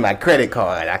 I use my credit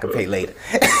card. I can pay later.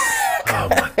 Oh,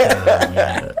 my God,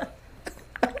 man.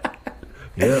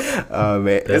 Yep. Oh,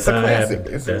 man. That's it's a how it classic.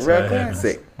 happened. It's That's a real how it happens.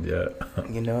 classic. Yeah.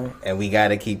 And we got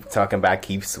to keep talking about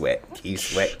Keith Sweat.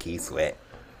 Keith Sweat.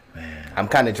 Man. I'm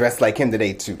kind of dressed like him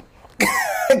today, too.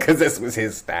 Because this was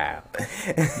his style.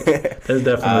 That's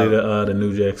definitely the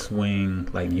New Jack Swing,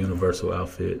 like, universal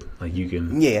outfit. Like, you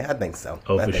can... Yeah, I think so.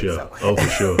 Oh, for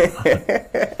sure.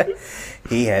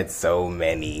 He had so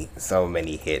many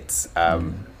hits.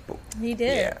 He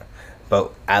did. Yeah.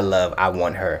 But I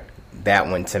Want Her. That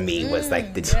one to me was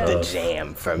like the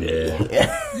jam for me.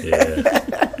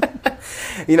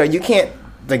 Yeah. You can't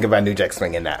think about New Jack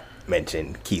Swing and not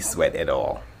mention Keith Sweat at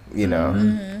all.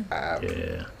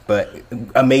 But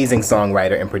amazing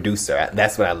songwriter and producer.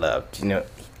 That's what I loved.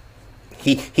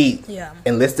 He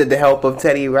enlisted the help of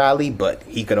Teddy Riley, but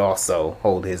he could also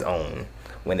hold his own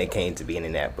when it came to being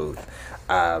in that booth.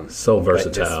 So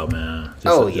versatile, man.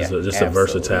 Just a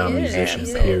versatile musician,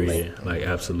 period. Like,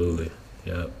 absolutely.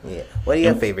 Yep. Yeah. What are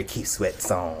your favorite Keith Sweat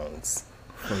songs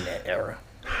from that era?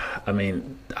 I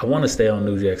mean, I want to stay on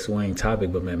New Jack Swing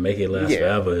topic, but man, Make It Last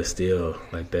Forever is still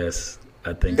like that's.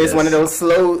 I think it's one of those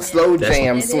slow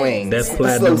jam swings. That's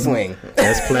platinum. Slow swing.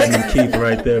 That's platinum Keith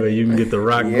right there. Where you can get the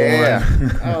rock going.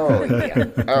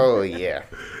 Oh yeah.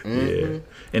 Mm-hmm. Yeah.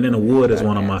 And then The Wood is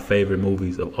one of my favorite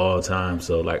movies of all time.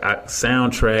 So like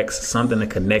soundtracks, something to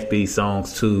connect these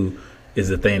songs to, is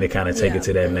the thing to kind of take it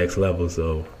to that next level.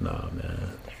 So nah, man.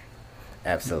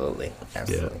 Absolutely.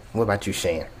 Yeah. What about you,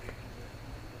 Shan?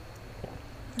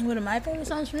 One of my favorite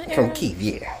songs from the era? From Keith,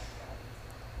 yeah.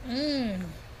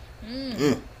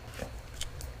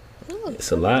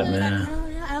 It's a lot, man.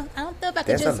 I don't know if I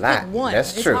could just pick one.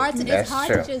 That's true.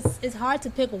 It's hard to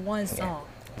pick one song.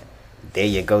 There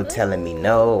You Go, Telling Me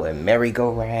No, and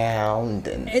Merry-Go-Round,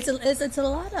 and it's a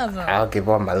lot of them. I'll Give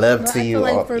All My Love to You. I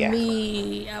feel like for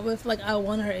me, I would like I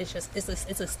Want Her. It's just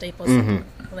it's a staple song.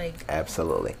 Like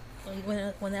absolutely.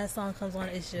 When that song comes on,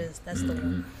 it's just that's the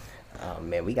one. Oh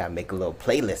man, we gotta make a little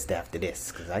playlist after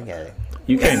this because I got it.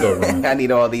 You can't go wrong. I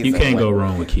need all these. You can't go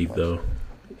wrong with Keith though.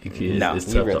 It's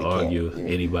tough really to argue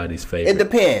anybody's favorite. It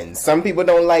depends. Some people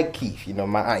don't like Keith. You know,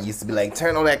 my aunt used to be like,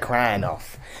 "Turn all that crying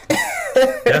off."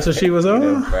 That's what she was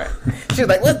on. She was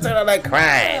like, "Let's turn all that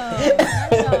crying."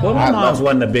 Well, my mom's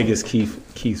wasn't the biggest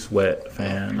Keith Sweat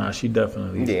fan. No, she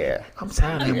definitely. Yeah. I'm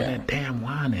tired of that damn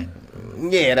whining.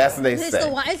 Yeah, that's what they say.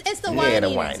 It's the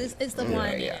whininess. It's the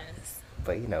whininess. Yeah.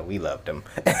 But you know, we loved him.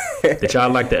 Did y'all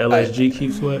like the LSG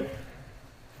Keith Sweat?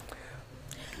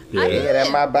 Yeah, that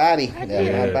my body.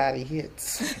 That my body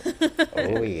hits.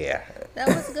 Oh yeah. That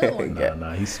was a good one.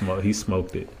 No, he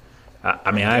smoked it.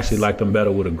 I mean, I actually liked him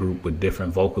better with a group with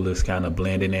different vocalists kind of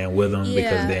blending in with him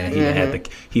because then he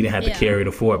didn't have to carry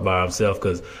the fort by himself.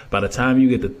 Because by the time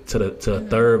you get to the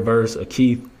third verse of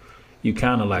Keith, you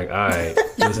kind of like, all right,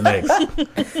 what's next? So you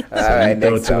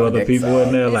throw two other people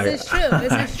in there, like, this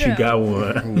is true. You got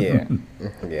one.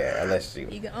 Yeah, unless you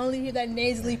can only hear that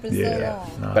nasally for so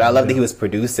long. No, but I love that he was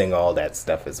producing all that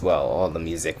stuff as well, all the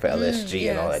music for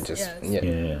LSG and all that. Just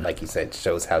like you said,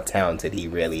 shows how talented he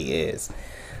really is.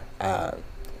 So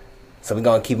we're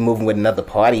gonna keep moving with another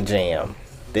party jam.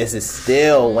 This is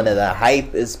still one of the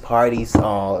hypest party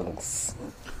songs.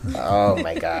 Oh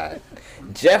my God,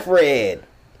 Jeff Red.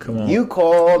 Come on. You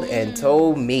called and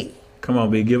told me. Come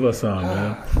on, B, give us some,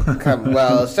 man.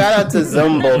 Well, shout out to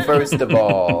Zumbo, first of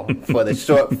all, for the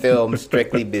short film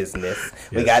Strictly Business.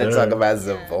 We got to talk about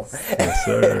Zumbo. Yes,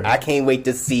 sir. I can't wait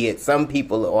to see it. Some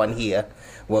people on here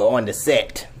were on the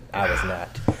set. I was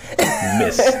not.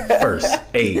 Miss First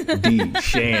A.D.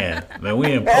 Shan. Man,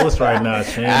 we in post right now,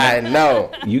 Shan. I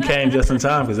know. You came just in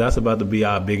time because that's about to be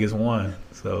our biggest one.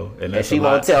 So, and she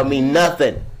won't tell me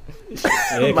nothing.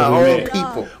 Yeah, my own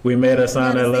people. We made her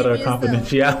sign that letter of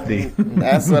confidentiality.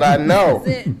 That's what I know.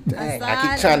 Dang, I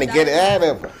keep trying to get it out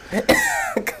of her.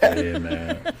 Yeah,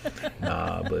 man.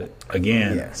 Nah, but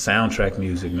again, soundtrack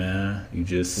music, man. You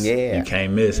you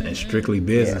can't miss. And Strictly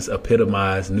Business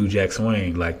epitomized New Jack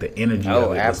Swing. Like the energy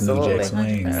of it was New Jack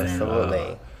Swing.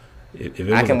 Absolutely. If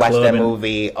I can watch that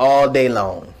movie all day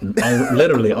long.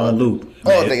 Literally on loop.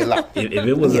 All day long. If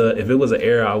it was an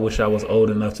era I wish I was old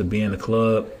enough to be in the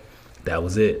club, that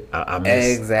was it. I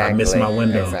missed my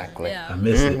window. Exactly. Yeah. I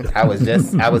missed it. I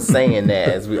was saying that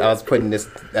as I was putting this,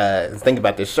 thinking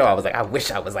about this show. I was like, I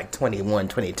wish I was like 21,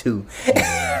 22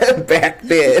 back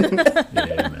then.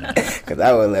 Yeah, man. Because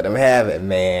I would let them have it,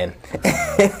 man.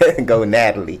 Go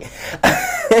Natalie.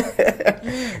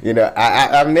 You know,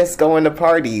 I miss going to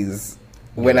parties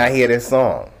when I hear this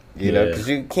song. You know, because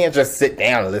you can't just sit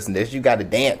down and listen to this. You got to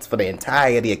dance for the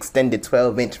extended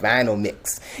 12-inch vinyl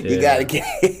mix. You got to get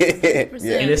it.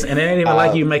 And it ain't even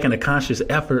like you making a conscious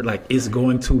effort. Like, it's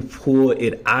going to pull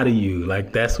it out of you.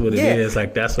 Like, that's what it is.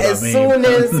 Like, that's what I mean.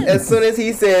 As soon as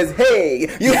he says, hey,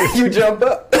 you jump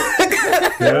up.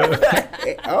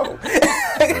 Oh.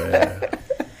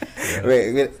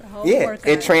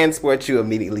 It transports you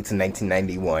immediately to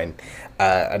 1991.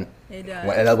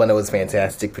 Another one of those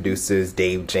fantastic producers,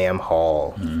 Dave Jam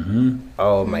Hall.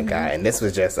 Oh my God! And this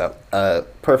was just a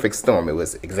perfect storm. It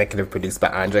was executive produced by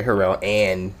Andre Harrell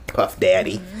and Puff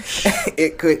Daddy.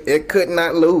 It could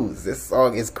not lose. This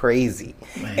song is crazy,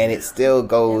 and it still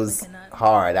goes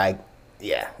hard. Anytime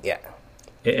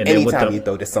you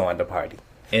throw this on the party.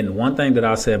 And one thing that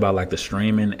I'll say about like the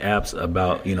streaming apps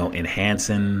about, you know,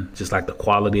 enhancing just like the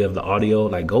quality of the audio,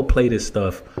 like go play this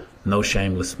stuff. No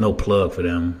shameless, no plug for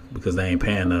them because they ain't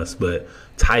paying us. But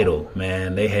Tidal,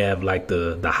 man, they have like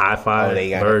the hi-fi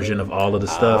version of all of the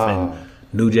stuff, and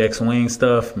New Jack Swing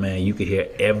stuff, man, you could hear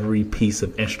every piece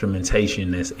of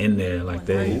instrumentation that's in there like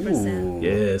that. 100%.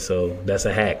 Yeah, so that's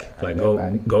a hack. Like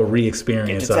go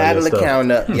re-experience Get your all title that stuff.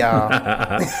 account up, y'all.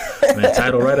 Man,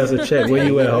 title, write us a check. Where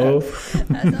you at, Hov?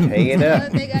 Pay it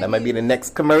up. That might be the next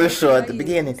commercial at the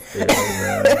beginning.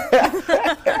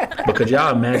 But could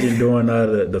y'all imagine doing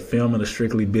the film of the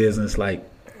Strictly Business? Like,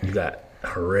 you got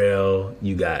Harrell,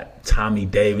 you got Tommy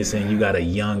Davidson, you got a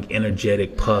young,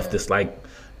 energetic Puff that's like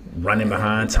running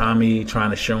behind Tommy, trying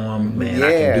to show him, man,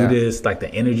 I can do this. Like,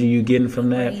 the energy you're getting from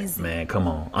that, man, come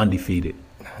on, undefeated.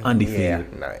 Yeah,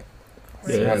 nice.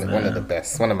 Yeah, one of the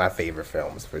best, one of my favorite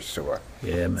films for sure.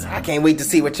 Yeah, man. So I can't wait to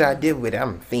see what y'all did with it.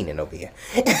 I'm fiending over here.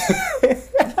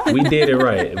 We did it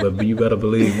right, but you better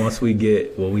believe once we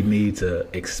get what we need to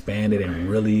expand it and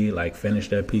really like finish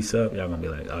that piece up, y'all gonna be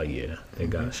like, oh yeah, they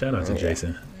got it. Shout out to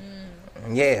Jason.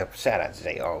 Yeah, shout out to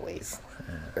Jay always.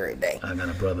 Every day. I got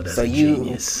a brother that's a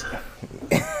genius.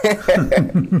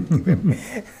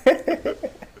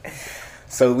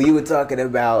 So we were talking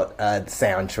about the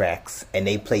soundtracks, and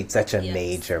they played such a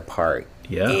major part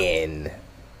in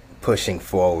pushing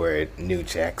forward New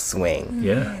Jack Swing.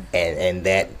 Yeah. And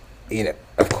that, you know,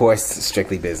 of course,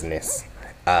 Strictly Business,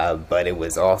 but it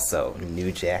was also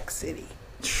New Jack City.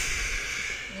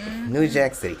 New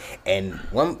Jack City. And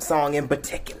one song in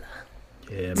particular.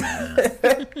 Yeah, man.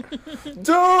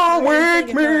 Don't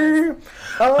wake me,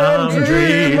 I'm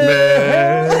dreaming.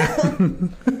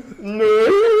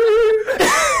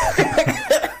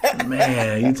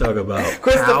 Man, you talk about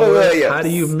power. Williams. How do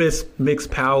you mix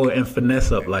power and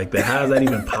finesse up like that? How is that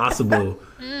even possible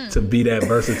to be that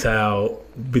versatile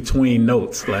between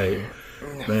notes? Like,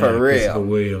 man, for real. Christopher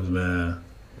Williams, man.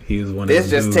 He was one This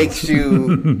of just dudes. takes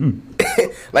you,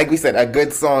 like we said, a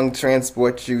good song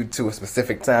transports you to a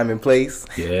specific time and place.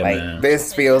 Yeah, like man.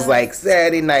 this feels like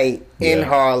Saturday night in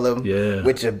Harlem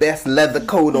with your best leather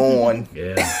coat on.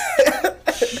 Yeah.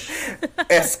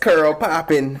 S-curl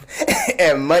popping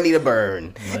and money to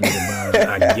burn. Money to burn.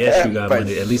 I guess you got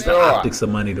money. At least the optics of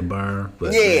money to burn.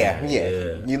 But yeah.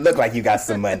 yeah. You look like you got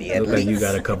some money at Look least. like you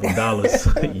got a couple dollars.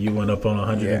 You went up on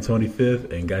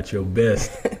 125th and got your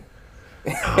best.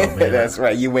 Oh, man. That's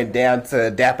right. You went down to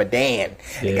Dapper Dan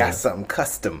and got something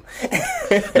custom.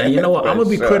 Now, you know what? I'm going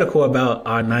to be critical about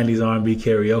our 90s R&B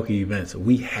karaoke events.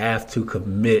 We have to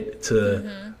commit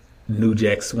to New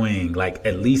Jack Swing. Like,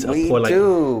 at least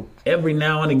do. Every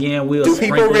now and again, we'll Do people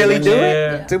sprinkle really it in do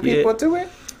there. it? Do people do it?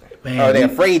 Man, or they're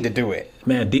afraid to do it?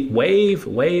 Man,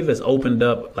 Wave has opened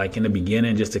up like in the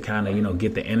beginning just to kind of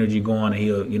get the energy going, and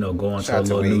he'll go into a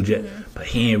little New Jack,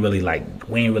 but we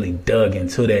ain't really dug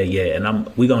into that yet, and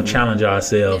we gonna challenge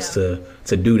ourselves to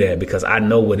do that because I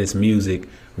know what his music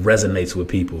resonates with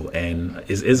people, and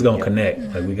it's gonna connect.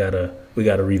 Like we gotta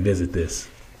revisit this.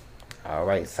 All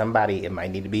right, somebody, it might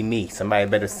need to be me. Somebody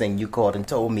better sing "You Called and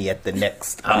Told Me" at the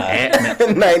next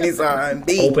 90s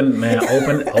R&B.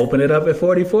 Open it up at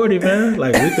 4040, man.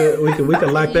 Like we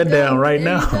could lock that down right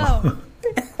now.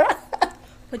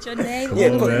 Put your name.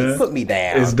 Put me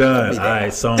down. It's done. All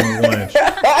right, song 1.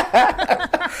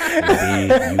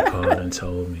 Indeed, you called and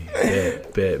told me.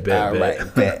 Bet. All right,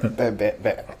 bet.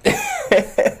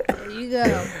 There you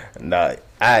go. No,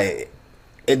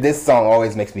 this song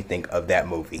always makes me think of that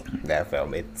movie, that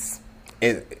film. And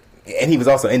he was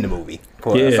also in the movie.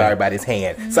 Sorry about his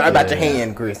hand. Sorry about your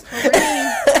hand, Chris.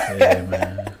 Yeah,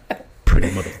 man.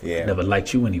 Pretty mother. Never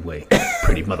liked you anyway.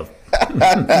 Pretty mother.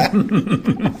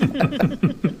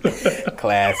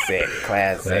 Classic,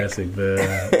 man.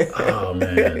 Oh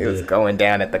man, it was going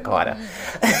down at the Carter.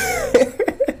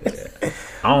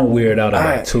 I don't weird out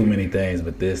about too many things,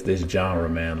 but this genre,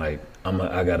 man, like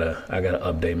I gotta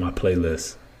update my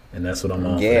playlist, and that's what I'm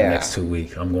on for the next 2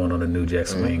 weeks. I'm going on a New Jack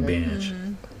Swing binge.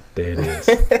 There it is.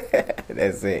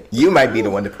 That's it. You might be the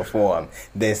one to perform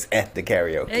this at the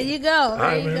karaoke. There you go. All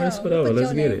right, man. Let's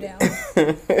get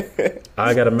it.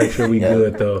 I gotta make sure we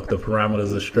good though. The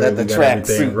parameters are straight. We got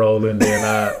everything rolling. Then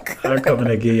I come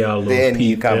in and give y'all a little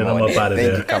peep. Then I'm up out of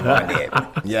there. You come on in.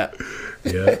 Yeah.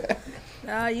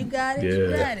 Oh, you got it.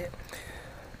 You got it.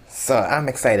 So I'm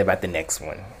excited about the next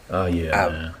one. Oh yeah,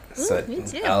 man. So, me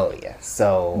too. Oh yeah.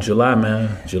 So July,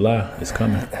 man. July is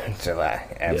coming. July,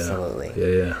 absolutely.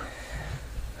 Yeah.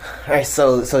 All right.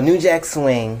 So New Jack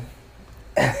Swing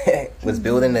was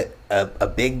building a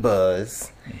big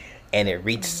buzz, and it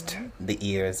reached the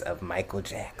ears of Michael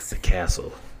Jackson. The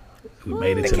castle. We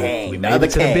made it to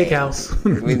the big house.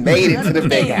 We made it to the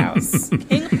big house.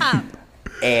 King Pop.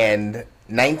 And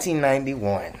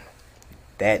 1991,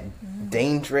 that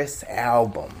Dangerous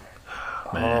album.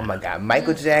 Oh my God,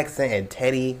 Michael Jackson and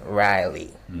Teddy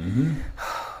Riley.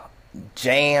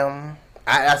 Jam,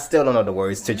 I still don't know the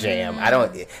words to Jam.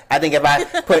 I think if I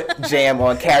put Jam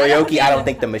on karaoke, I don't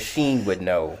think the machine would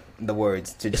know the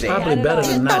words to It's Jam. probably better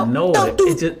than not know it.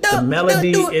 It's just the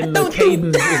melody and the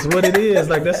cadence is what it is.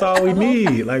 Like, that's all we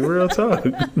need. Like, real talk.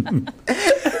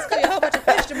 It's gonna be a whole bunch of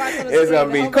question marks on the It's screen,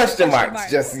 gonna be question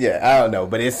marks. Just I don't know,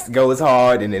 but it goes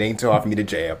hard and it ain't too hard for me to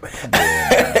jam.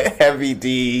 Heavy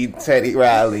D, Teddy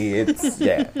Riley, it's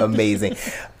amazing.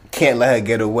 Can't let her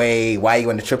get away. Why you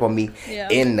want to trip on me? Yeah.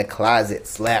 In the closet,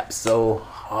 slap so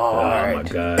hard. Oh my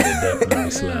God, it definitely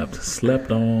slapped.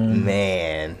 Slept on.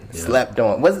 Man, slept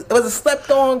on. Was it slept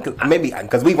on? Maybe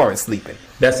because we weren't sleeping.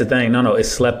 That's the thing. No, it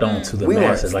slept on to the We weren't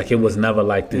masses. Like, it was never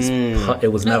like this. It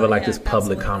was never like this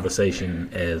public absolutely. conversation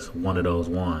as one of those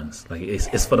ones. Like,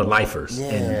 it's for the lifers.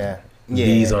 Yeah. And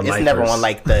these are it's lifers. never on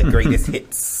like the greatest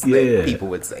hits Yeah. that people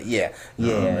would say. Yeah.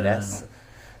 That's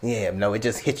no, it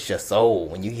just hits your soul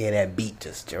when you hear that beat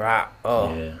just drop.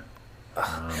 Oh. Yeah.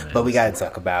 But we gotta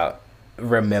talk about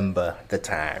Remember the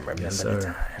Time. Remember Yes, the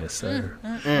sir. Time. Yes,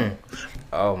 sir.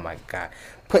 Oh my God.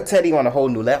 Put Teddy on a whole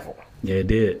new level. Yeah, it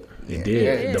did. It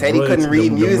did. The Teddy couldn't royalties-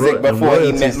 read music them before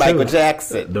he met royalties Michael too.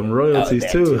 Jackson. Them royalties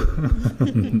that too.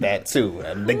 That too.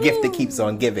 The gift that keeps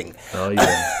on giving. Oh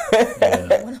yeah.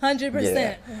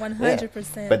 100%.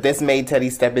 100%. But this made Teddy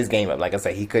step his game up. Like I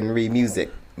said, he couldn't read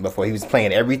music before. He was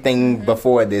playing everything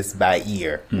before this by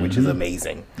ear, which is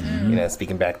amazing. You know,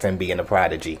 speaking back to him being a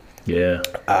prodigy. Yeah.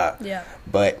 yeah.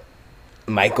 But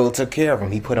Michael took care of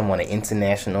him. He put him on an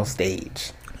international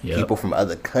stage. Yep. People from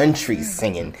other countries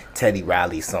singing Teddy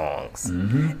Riley songs,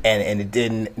 and it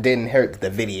didn't hurt that the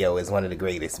video is one of the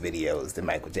greatest videos that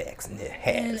Michael Jackson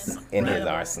has in his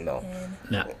arsenal.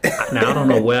 Now I don't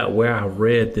know where I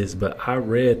read this, but I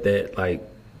read that like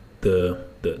the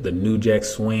New Jack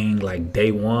Swing, like day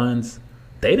ones,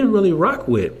 they didn't really rock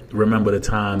with Remember the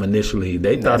Time initially.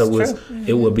 They thought That's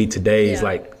it would be today's Yeah.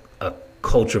 like a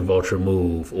culture vulture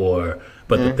move,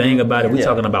 but the thing about it, we're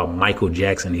talking about Michael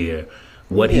Jackson here.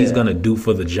 What he's gonna do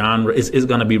for the genre is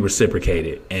gonna be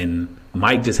reciprocated, and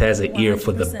Mike just has an ear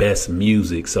for the 100%. best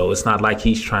music. So it's not like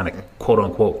he's trying to quote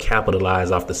unquote capitalize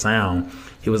off the sound.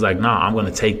 He was like, "Nah, I'm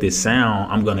gonna take this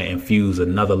sound, I'm gonna infuse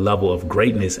another level of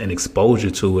greatness and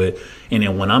exposure to it, and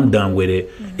then when I'm done with it,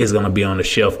 it's gonna be on the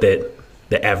shelf that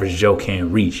the average Joe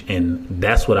can't reach." And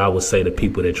that's what I would say to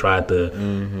people that tried to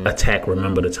attack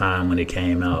Remember the Time when it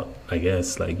came out. I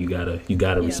guess like you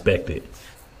gotta respect it.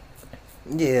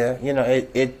 Yeah, you know,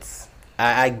 it's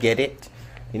I get it,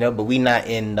 you know, but we not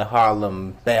in the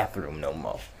Harlem bathroom no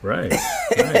more. Right.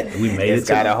 We made It's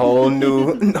it. got a whole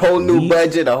new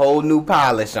budget, a whole new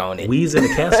polish on it. We's in the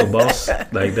castle, boss.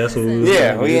 Like that's what we.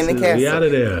 Yeah, we in the We castle. out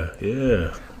of there.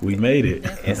 Yeah, we made it.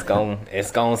 It's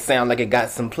gonna sound like it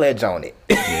got some pledge on it.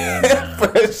 Yeah, man.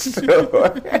 For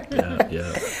sure.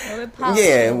 Yeah.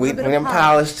 Yeah, we then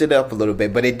polished it up a little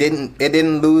bit, but it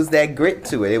didn't lose that grit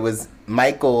to it. It was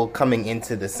Michael coming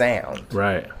into the sound.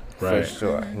 Right. For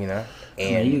sure, you know.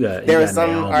 And you got there are Naomi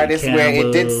some artists where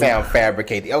it did Campbell. sound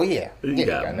fabricated. Oh yeah, You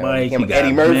got Naomi Mike, Campbell, you got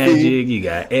Eddie Murphy. Magic, you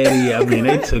got Eddie. I mean,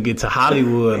 they took it to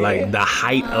Hollywood, like the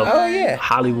height of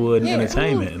Hollywood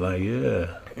entertainment. Like,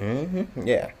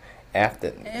 Yeah.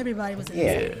 After Everybody was in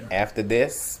it. after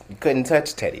this, you couldn't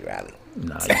touch Teddy Riley.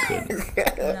 nah, you couldn't.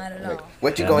 Not at all.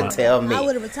 What you gonna tell me? I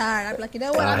would have retired. I'd be like, you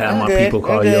know what? I I'm have done. my good, people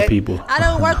call I'm your good. people. I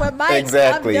don't work with Mike.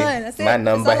 Exactly. I'm done. That's it. My That's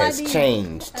number all I has need.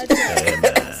 changed. That's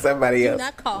it. Somebody else.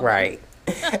 not call me. Right.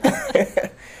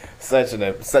 such an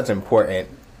important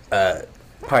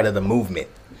part of the movement.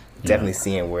 Definitely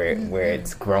seeing where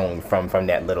it's grown from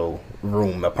that little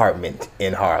room apartment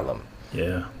in Harlem.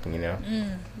 Yeah. You know.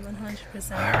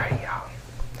 100%. All right, y'all.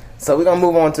 So we're gonna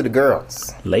move on to the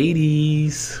girls.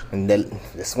 Ladies. And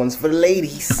this one's for the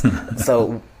ladies.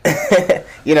 So,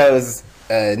 you know,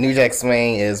 New Jack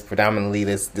Swing is predominantly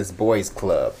this boys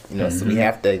club. You know, so we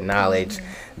have to acknowledge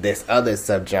this other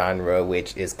subgenre,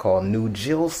 which is called New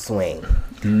Jill Swing,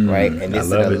 right? And this is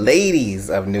the ladies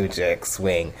of New Jack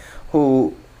Swing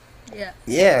who,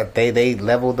 they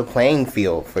leveled the playing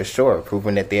field for sure,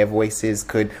 proving that their voices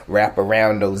could wrap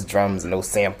around those drums and those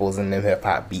samples and them hip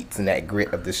hop beats and that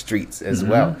grit of the streets as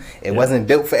well. It wasn't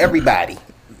built for everybody.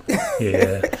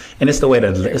 Yeah, and it's the way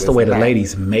the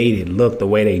ladies made it look, the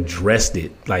way they dressed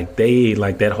it, like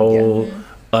that whole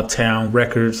Uptown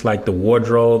Records, like the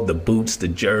wardrobe, the boots, the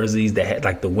jerseys. That had,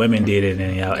 like the women did it,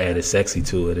 and y'all added sexy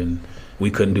to it, and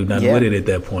we couldn't do nothing with it at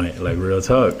that point. Like real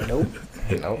talk. Nope.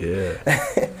 Yeah.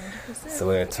 So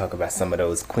we're gonna talk about some of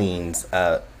those queens.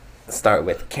 Start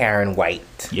with Karen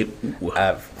White. Yep.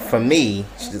 For me,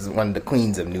 she's one of the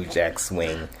queens of New Jack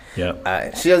Swing.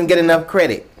 Yep. She doesn't get enough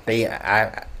credit.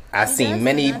 I've seen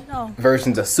many I know.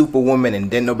 versions of Superwoman, and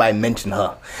didn't nobody mention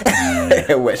her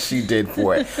what she did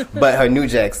for it. But her New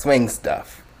Jack Swing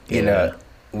stuff, you know,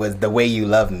 was The Way You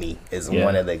Love Me is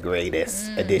one of the greatest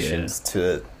additions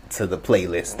to the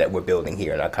playlist that we're building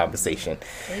here in our conversation.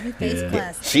 Babyface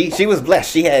classic. She was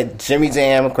blessed. She had Jimmy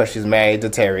Jam, of course. She's married to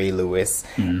Terry Lewis,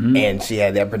 and she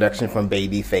had that production from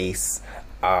Babyface,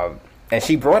 and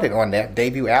she brought it on that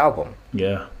debut album.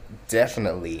 Yeah,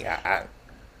 definitely.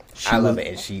 I love it,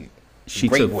 and she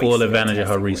took full advantage of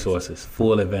her resources.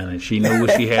 Full advantage. She knew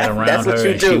what she had around her,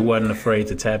 and she wasn't afraid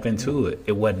to tap into it.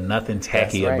 It wasn't nothing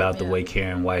tacky about the way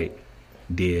Karen White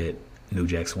did New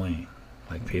Jack Swing.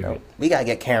 Like, period. No, we gotta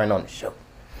get Karen on the show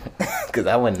because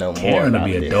I wouldn't know more. Karen would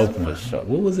be a dope one. Sure.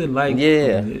 What was it like?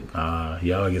 Yeah,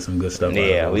 y'all get some good stuff.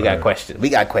 Yeah, we got questions. We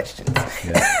got questions.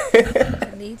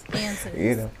 It needs answers.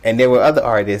 You know, and there were other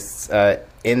artists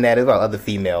in that as well, other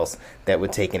females that were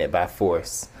taking it by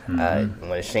force. One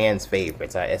of Shan's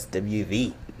favorites,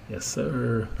 SWV. Yes,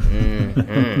 sir.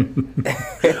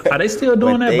 Are they still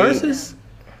doing that versus?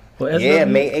 Yeah,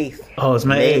 May 8th. Oh, it's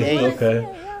May 8th.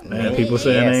 Okay. Man, people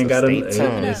saying they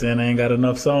ain't got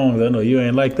enough songs. I know you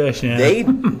ain't like that, Shan. They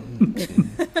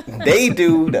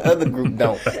do. The other group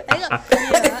don't.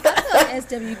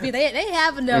 SWB, they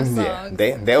have enough songs.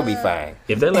 Yeah, they'll be fine.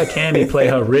 If they let Candy play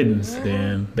her riddance,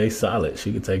 then they solid.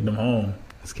 She could take them home.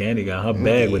 Cause Candy got her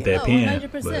bag with that pen.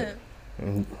 100%.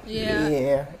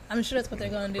 Yeah. I'm sure that's what they're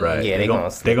gonna do. Right. Yeah, they're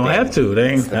gonna have to. They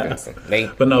ain't.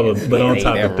 But on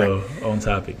topic though. On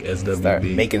topic, SWB. Start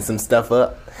making some stuff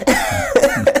up.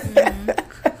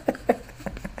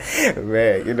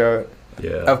 Right, you know.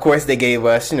 Yeah. Of course, they gave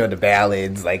us, the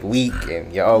ballads like "Weak"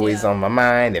 and "You're Always on My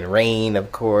Mind" and "Rain,"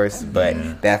 of course.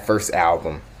 But that first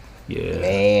album,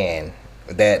 man,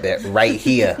 that right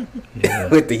here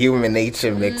with the Human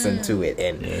Nature mix into it,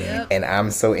 and I'm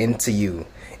so into you.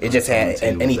 It just had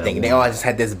anything. They all just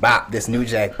had this bop, this New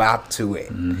Jack bop to it,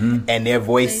 and their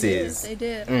voices. They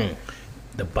did.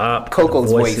 The bop, Coco's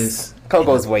the voices.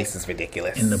 Coco's voice is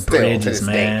ridiculous. And the bridges,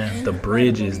 man. The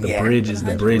bridges. The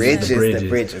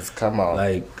bridges. Come on.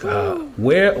 Like,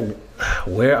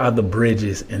 where are the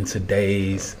bridges in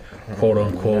today's quote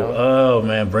unquote? Oh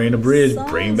man, bring the bridge.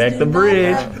 Bring back the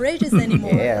bridge. Have bridges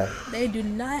anymore. They do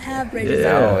not have bridges.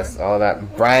 No, it's all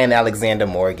that. Brian Alexander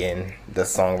Morgan, the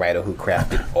songwriter who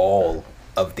crafted all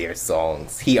of their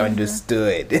songs, he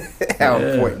understood how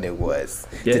important it was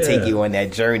to take you on that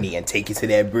journey and take you to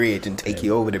that bridge and take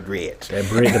you over the bridge.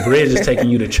 The bridge is taking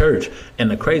you to church.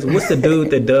 And the crazy, what's the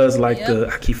dude that does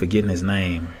I keep forgetting his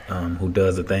name, who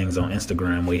does the things on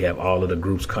Instagram where you have all of the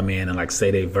groups come in and like say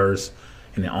their verse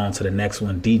and then on to the next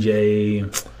one. DJ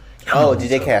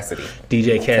Cassidy.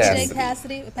 DJ Cassidy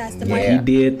passed the mic. When he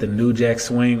did the New Jack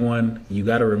Swing one, you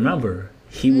got to remember,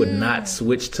 he would not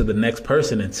switch to the next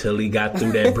person until he got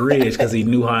through that bridge because he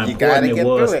knew how important it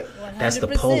was. That's the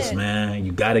pulse, man.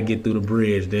 You got to get through the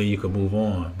bridge, then you can move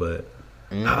on. But,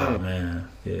 oh, man.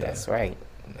 Yeah. That's right.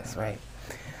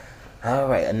 All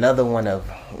right, another one of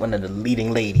the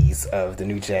leading ladies of the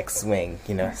New Jack Swing.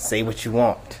 Say what you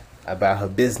want about her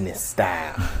business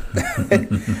style.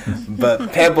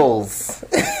 But Pebbles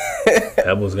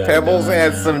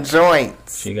had some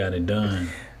joints. She got it done.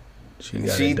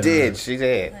 She did.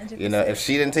 If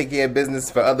she didn't take care of business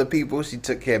for other people, she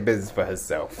took care of business for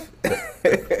herself.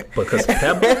 Because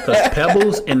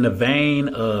Pebbles, in the vein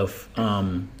of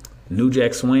New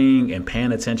Jack Swing and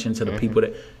paying attention to the people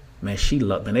that, man,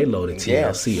 they loaded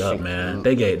TLC up, man.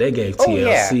 They gave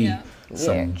TLC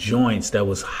some joints that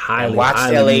was highly.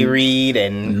 Watched L.A. Reid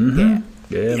and man.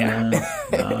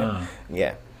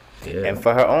 And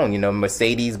for her own,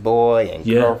 Mercedes Boy and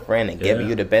Girlfriend and Giving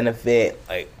You the Benefit,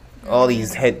 like all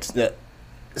these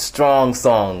strong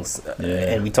songs.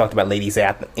 And we talked about ladies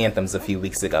anthems a few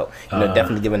weeks ago.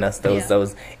 Definitely giving us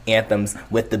those anthems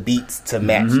with the beats to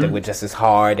match that were just as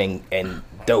hard and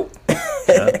dope.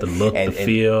 The look, the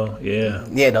feel,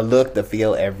 the look, the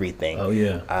feel, everything. Oh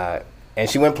yeah. And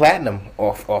she went platinum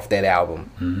off that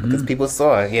album because people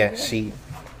saw her. She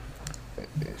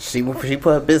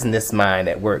put her business mind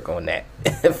at work on that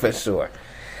for sure.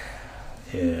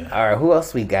 Yeah. All right, who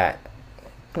else we got?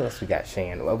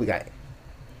 Shan? What we got?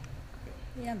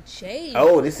 Yeah, Jade.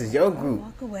 Oh, this is your group.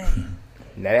 Walk away.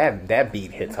 Now that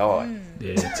beat hits hard.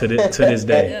 Yeah, to this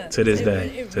day.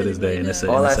 And it's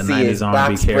all I a see is 90s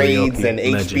box R&B braids karaoke and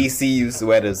HBCU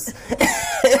sweaters.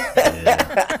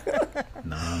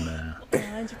 Nah, man.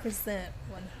 100%.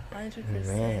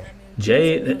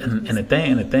 Jade, and the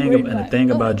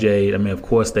thing about Jade, I mean, of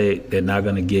course they're not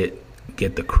gonna get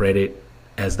the credit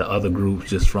as the other groups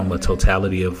just from a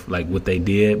totality of like what they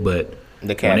did, but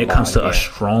when it comes to a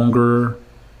stronger,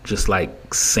 just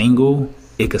like single,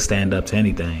 it could stand up to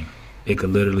anything. It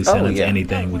could literally stand up to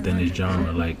anything within this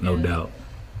genre, like no doubt.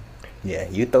 Yeah,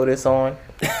 you throw this on,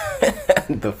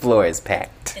 the floor is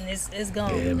packed. And it's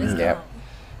gone. Yeah, It's man. gone.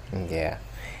 Yeah.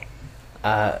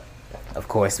 Of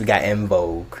course, we got En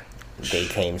Vogue. They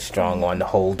came strong on the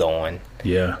Hold On.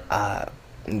 Yeah.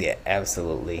 Yeah,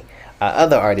 absolutely.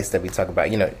 Other artists that we talk about,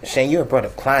 Shane, you had brought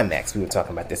up Climax. We were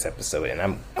talking about this episode, and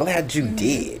I'm glad you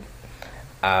did.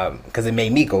 Because it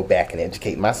made me go back and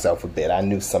educate myself a bit. I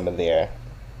knew some of their,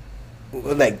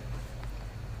 like,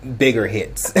 bigger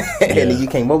hits. And then you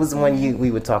came, what was the one we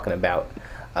were talking about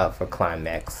for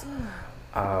Climax?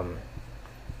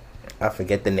 I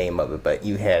forget the name of it, but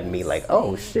you had me like,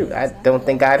 oh, shoot, I don't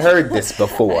think I'd heard this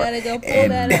before. I gotta go pull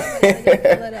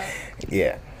that up.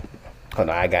 Yeah. Hold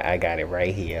on, I got it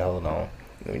right here. Hold on.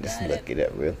 Let me just look it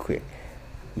up real quick.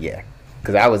 Yeah.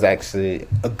 Because I was actually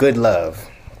a Good Love.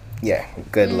 Yeah,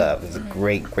 Good Love is a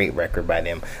great record by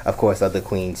them. Of course, other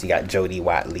queens, you got Jody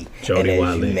Watley.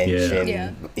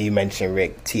 You mentioned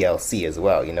Rick TLC as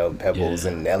well. Pebbles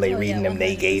and L.A. Reading them,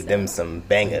 they gave them some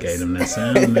bangers. Gave them that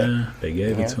sound, man. They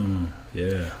gave it to them.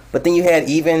 Yeah. But then you had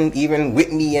even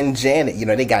Whitney and Janet.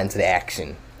 They got into the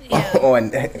action.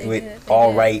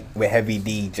 With Heavy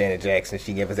D, Janet Jackson.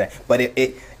 She gave us that, but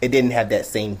it didn't have that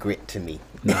same grit to me.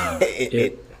 Nah,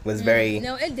 it was very.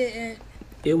 No, it didn't.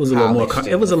 It was a little more.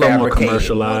 It was a little more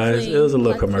commercialized. It was a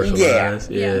little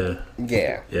commercialized. Yeah.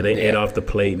 They ate off the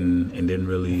plate and didn't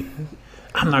really.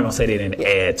 I'm not gonna say they didn't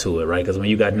add to it, right? Because when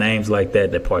you got names like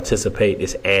that participate,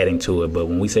 it's adding to it. But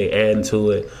when we say adding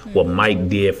to it, what Mike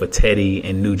did for Teddy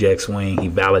and New Jack Swing, he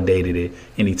validated it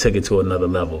and he took it to another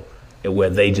level,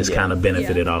 where they just kind of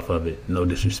benefited off of it. No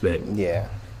disrespect. Yeah.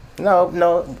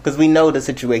 No, because we know the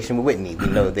situation with Whitney. We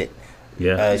know that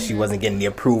she wasn't getting the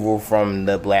approval from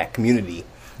the black community.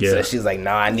 Yeah. So she's like,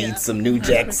 I need some New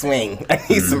Jack Swing. I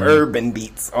need some urban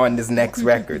beats on this next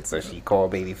record. So she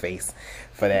called Babyface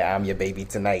for that I'm Your Baby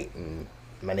Tonight. And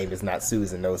my name is not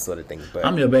Susan, those sort of things. But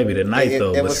I'm Your Baby Tonight,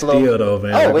 though. But still, though,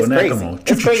 man. Oh, it's crazy. Come on.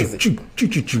 It's crazy.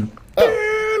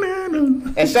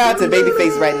 And shout out to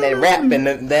Babyface writing that rap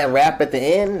and that rap at the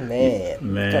end,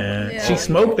 man. She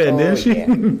smoked that, didn't she?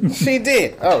 Yeah. She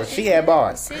did. Oh, she had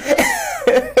bars.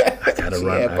 I gotta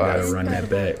run that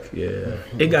back. Yeah,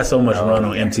 it got so much run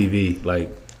on MTV. Like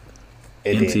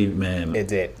MTV, man, it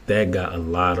did. That got a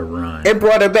lot of run. It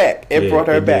brought her back.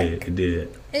 It did.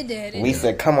 We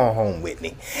said, "Come on home,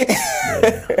 Whitney."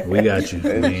 We got you,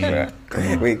 man.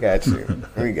 We got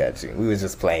you. We was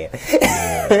just playing.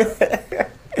 Yeah.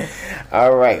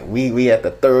 All right, we at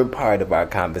the third part of our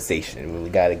conversation. We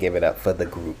got to give it up for the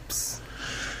groups.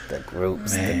 The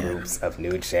groups of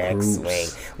New Jack Swing.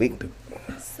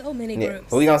 So many groups.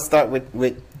 We're going to start with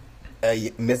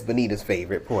Miss Bonita's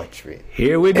favorite, Portrait.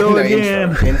 Here we go again.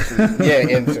 Intro.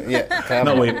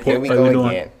 No, wait. Here we go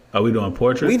again. Are we doing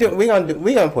Portrait? We're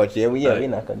gonna Portrait. We're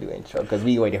not gonna do intro because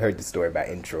we already heard the story about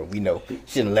intro. We know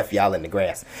she done left y'all in the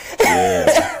grass.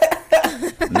 Yeah.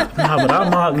 But our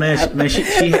mom, man,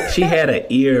 she had an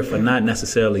ear for not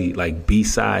necessarily like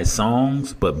B-side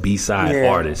songs, but B-side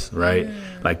artists, right?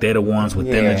 Like they're the ones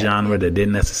within the genre that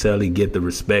didn't necessarily get the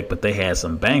respect, but they had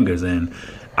some bangers. And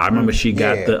I remember she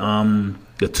got the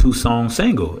 2-song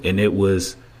single, and it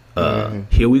was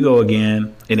Here We Go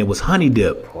Again, and it was Honey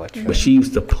Dip. Portrait. But she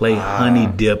used to play Honey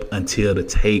Dip until the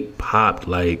tape popped,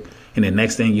 like. And the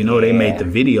next thing you know, they made the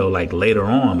video like later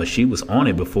on, but she was on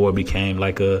it before it became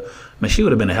like she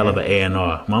would have been a hell of an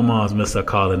A&R. My mom's missed her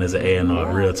calling as an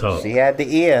A&R, real talk. She had the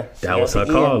ear. That was her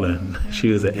calling. She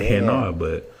was an A&R,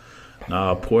 but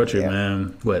Portrait,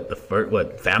 man.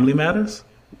 What, Family Matters?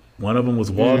 One of them was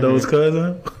Waldo's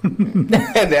cousin.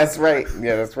 That's right.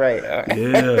 Yeah, that's right.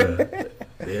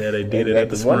 They did it at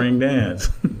the spring dance.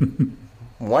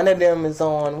 One of them is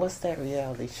on, what's that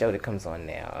reality show that comes on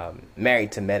now?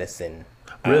 Married to Medicine.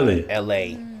 Really?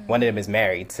 L.A. One of them is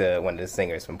married to one of the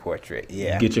singers from Portrait.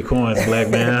 Yeah. Get your coins, black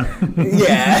man.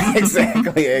 Yeah,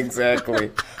 exactly. Do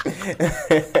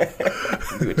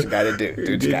what you gotta do.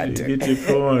 Get your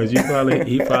coins.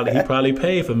 He probably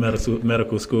paid for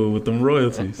medical school with them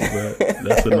royalties. But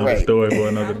that's another story for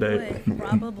another day.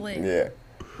 Probably. Yeah.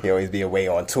 He always be away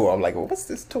on tour. I'm like, well, what's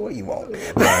this tour you want?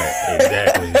 Right,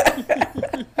 exactly.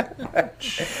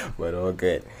 But all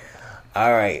good.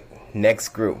 All right, next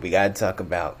group. We got to talk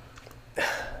about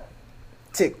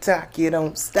TikTok, you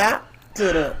don't stop. To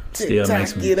the TikTok,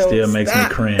 still makes me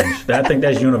cringe. I think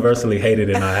that's universally hated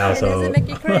in our household. Does it make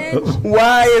you cringe?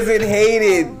 Why is it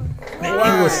hated?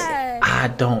 Why? I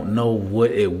don't know what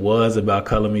it was about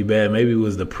Color Me Bad. Maybe it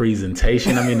was the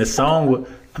presentation. I mean, the song...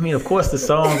 of course, the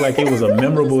song, like, it was a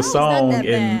memorable song,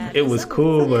 and it was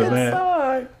cool, but,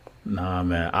 man, Nah,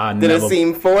 man. Did it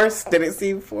seem forced?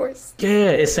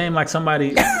 Yeah, it seemed like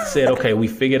somebody said, okay, we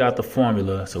figured out the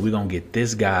formula, so we're going to get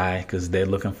this guy because they're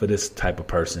looking for this type of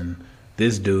person.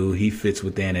 This dude, he fits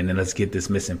within, and then let's get this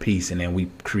missing piece, and then we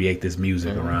create this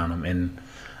music around him. And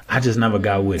I just never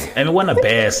got with it. And it wasn't a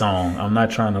bad song. I'm not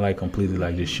trying to like completely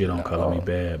like this shit on Color Me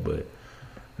Bad, but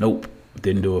nope,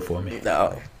 didn't do it for me.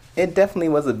 No, it definitely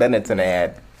was a Benetton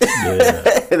ad.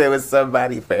 Yeah. There was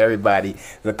somebody for everybody.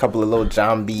 There's a couple of little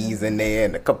zombies in there,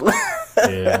 and a couple of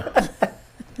Yeah.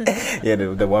 yeah,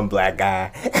 the one black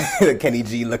guy, the Kenny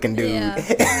G looking dude. Yeah.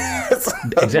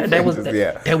 That was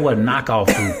a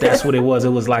knockoff group. That's what it was. It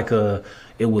was like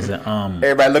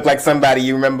Everybody looked like somebody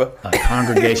you remember. a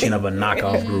congregation of a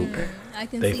knockoff group. I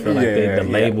can They see feel that.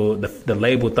 like the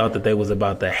label thought that they was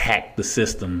about to hack the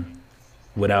system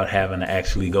without having to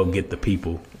actually go get the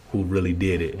people who really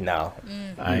did it. No.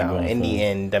 I ain't going In for the them.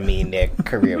 end, I mean, their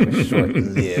career was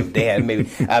short-lived. They had maybe,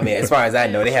 as far as I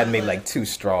know, they had maybe like two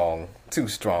strong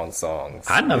songs.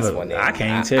 I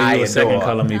can't tell you a second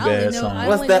Color Me I only Bad know- song. I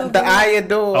What's only that? The I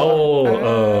Adore.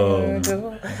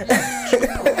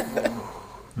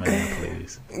 Man,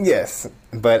 please. Yes,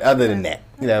 but other than that,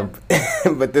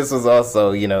 but this was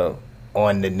also,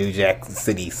 on the New Jack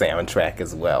City soundtrack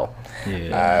as well.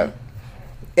 Yeah.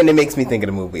 And it makes me think of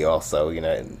the movie also,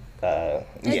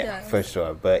 does. for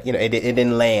sure. But, it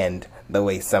didn't land the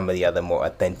way some of the other more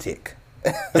authentic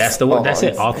That's the word. That's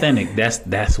it. songs. Authentic.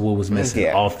 That's what was missing.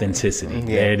 Yeah. Authenticity. Yeah.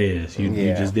 There it is. You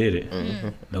just did it. Mm-hmm.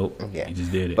 Nope. Yeah. You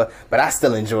just did it. But I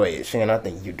still enjoy it, Shan. I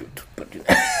think you do too. But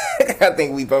I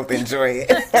think we both enjoy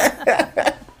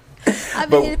it. I mean,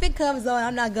 But- if it comes on,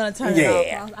 I'm not gonna turn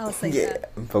it off. I'll say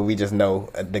that. But we just know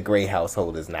the Gray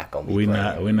household is not gonna be. we're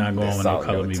playing not going this with no song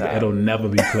Color no Me. time. It'll never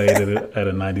be played at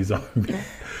a 90s R&B.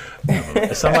 Never.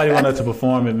 If somebody wanted to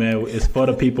perform it, man, it's for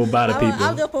the people, by the people.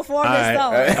 I'm gonna perform All this right.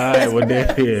 song. All right, well,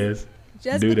 there it is.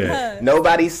 Just Do because. that.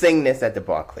 Nobody sing this at the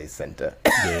Barclays Center.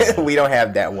 Yeah. We don't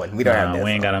have that one. We don't have that.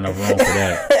 We ain't song. got enough room for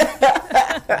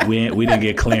that. we didn't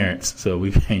get clearance, so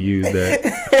we can't use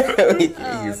that. We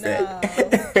can't use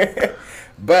that.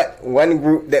 But one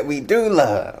group that we do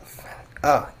love,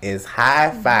 is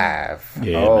High Five.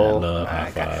 Yeah, oh, man, love my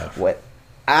High God. Five. What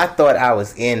I thought I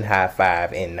was in High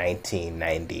Five in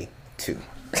 1992.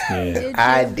 Yeah,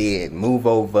 I did. Move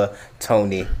over,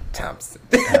 Tony Thompson.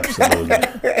 absolutely.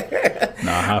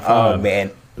 Nah, High Five. Oh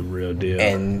man, The real deal.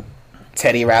 and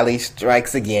Teddy Riley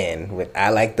strikes again with "I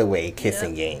Like the Way"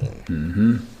 Kissing Game.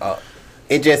 Mm-hmm.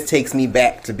 It just takes me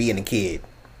back to being a kid.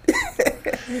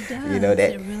 It does.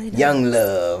 That It really does. young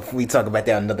love. We talk about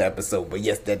that in another episode, but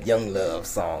yes, that young love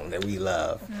song that we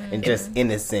love, and just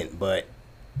innocent, but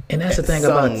And that's the thing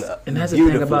sung about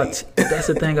that's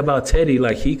the thing about Teddy.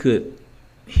 Like he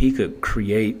could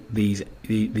create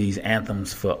these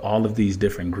anthems for all of these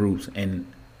different groups, and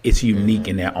it's unique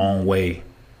in their own way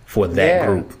for that Yeah.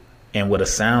 group. And with a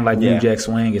sound like New Jack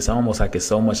Swing, it's almost like it's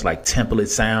so much like template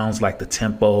sounds, like the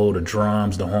tempo, the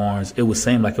drums, the horns. It would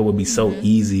seem like it would be so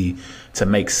easy to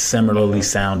make similarly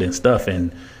sounding stuff,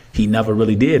 and he never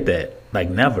really did that. Like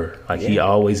never. Like he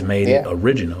always made it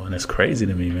original, and it's crazy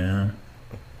to me, man.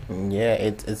 yeah,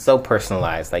 it's so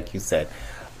personalized, like you said.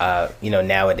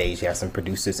 Nowadays you have some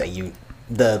producers that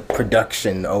the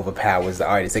production overpowers the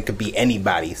artist. It could be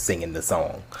anybody singing the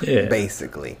song,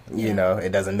 basically.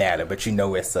 It doesn't matter, but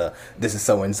this is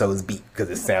so and so's beat because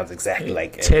it sounds exactly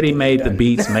like Teddy made the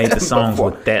beats, made the songs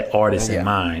before. with that artist in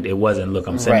mind. It wasn't, look,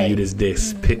 I'm sending you this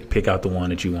disc, pick out the one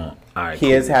that you want. All right,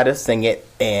 Here's how to sing it,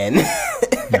 and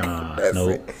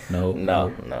no.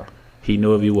 He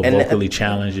knew if you were And vocally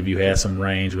challenged, if you had some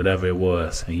range, whatever it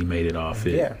was, and he made it all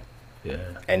fit. Yeah.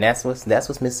 And that's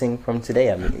what's missing from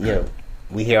today. I mean,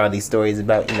 we hear all these stories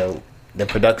about, the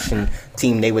production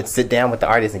team. They would sit down with the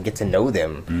artists and get to know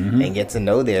them and get to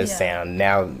know their sound.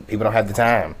 Now people don't have the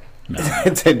time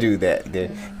to do that.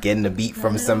 They're getting a beat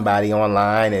from somebody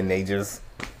online, and they just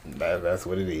that's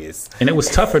what it is. And it was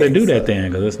tougher to do that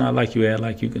then, because it's not like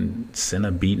you can send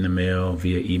a beat in the mail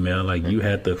via email. Like you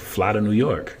had to fly to New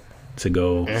York to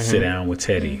go sit down with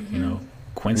Teddy.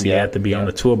 Quincy had to be on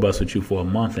the tour bus with you for a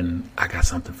month, and I got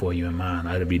something for you in mind.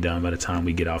 It'll be done by the time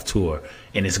we get off tour,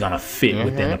 and it's gonna fit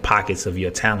within the pockets of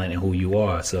your talent and who you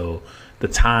are. So the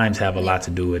times have a lot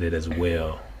to do with it as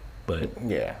well. But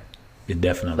it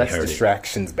definitely Less hurt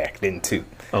distractions back then too.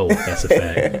 Oh, that's a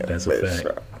fact. That's a fact.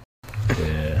 Sure.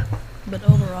 Yeah. But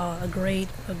overall, a great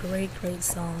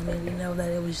song, and we know that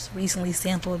it was recently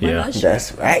sampled by Usher.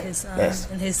 That's right.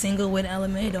 And his single with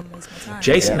LMA, "Don't Waste My Time."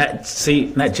 Jason,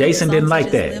 Jason didn't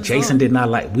like that. Jason did not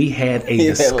like. We had a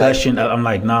discussion. I'm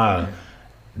like, nah,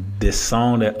 this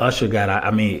song that Usher got.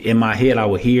 I mean, in my head, I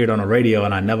would hear it on the radio,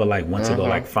 and I never went to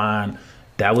go find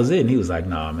that was it. And he was like,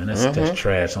 nah, man, that's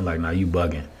trash. I'm like, nah, you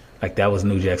bugging. Like, that was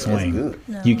New Jack Swing.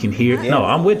 No. You can hear. No,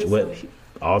 I'm with you. What?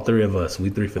 All three of us, we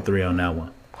 3 for 3 on that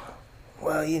one.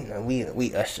 Well, you know,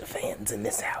 we Usher fans in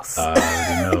this house. I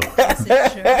already know. This is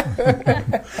true.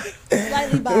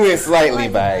 Slightly biased. We're slightly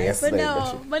biased.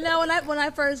 But no, when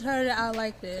I first heard it, I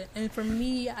liked it. And for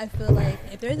me, I feel like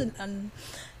if there's an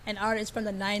artist from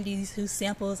the 90s who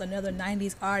samples another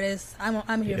 90s artist,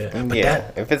 I'm here for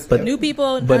it. But new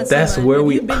people, but that's so where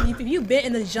if you've been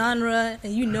in the genre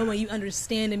and you know and you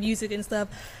understand the music and stuff,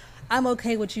 I'm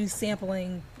okay with you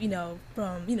sampling,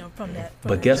 from that.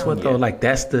 But guess what though? Like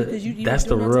that's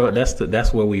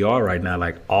where we are right now.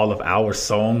 Like all of our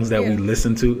songs that we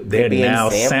listen to, they're now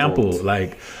sampled.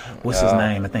 Like what's his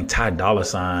name? I think Ty Dolla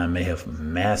 $ign may have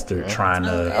mastered trying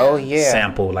to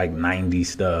sample like 90s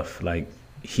stuff. Like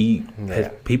he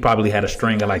probably had a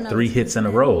string of like 3 hits in a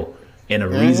row. And the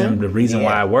reason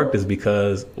why it worked is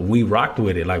because we rocked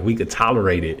with it. Like we could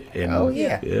tolerate it.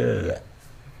 And,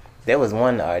 There was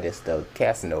one artist, though,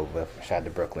 Casanova, shout out to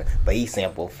Brooklyn, but he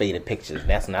sampled Faded Pictures.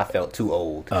 That's when I felt too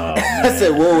old. Oh, I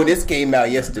said, whoa, this came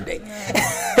out yesterday. No.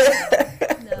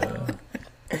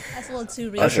 That's a little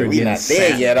too real. Usher, we're not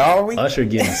there yet, are we? Usher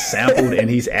getting sampled, and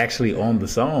he's actually on the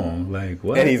song. Like,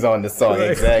 what? And he's on the song,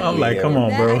 exactly. I'm like, come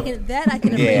on, bro. I can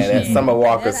appreciate. Yeah, that Summer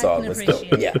Walker song was dope.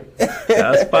 Yeah.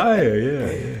 That's fire,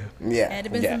 Yeah. Had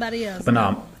it been somebody else. But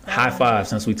no, High Five,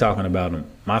 since we talking about him,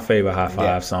 my favorite High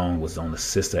Five song was on the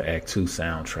Sister Act 2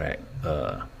 soundtrack.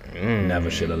 Never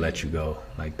Should Have Let You Go.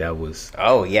 Like that was.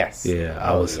 Oh yes. Yeah,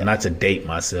 I was not to date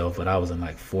myself, but I was in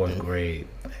like 4th grade,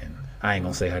 and I ain't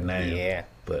gonna say her name. Yeah.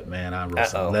 But man, I wrote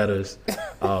some letters,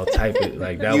 all type it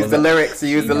like that. Use the lyrics.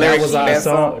 Use the lyrics. That was our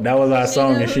song. That was our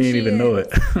song, and she didn't even know it.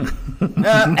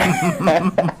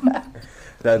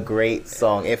 The great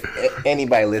song. If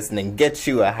anybody listening, get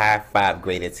you a High Five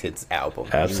Greatest Hits album.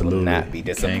 Absolutely. You will not be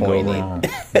disappointed. Can't go wrong.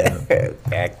 Yeah.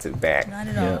 Back to back. Not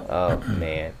at all. Oh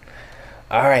man.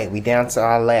 All right, we down to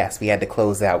our last. We had to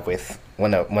close out with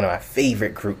one of my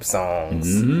favorite group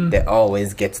songs that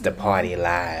always gets the party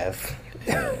live.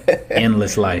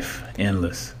 Endless Life.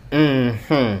 Endless.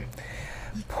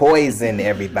 Poison,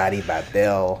 everybody, by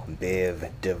Belle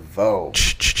Biv DeVoe.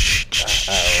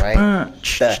 All right.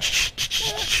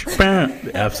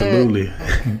 Absolutely.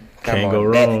 Can't go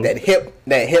wrong. That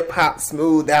hip hop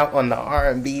smooth out on the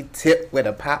R&B tip with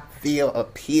a pop feel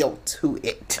appeal to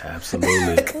it.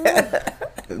 Absolutely.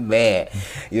 Man,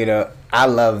 I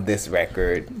love this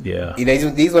record. Yeah.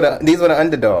 These were the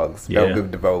underdogs. Yeah. Belle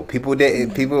Biv DeVoe. People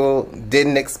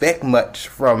didn't expect much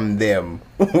from them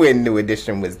when New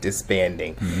Edition was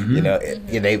disbanding.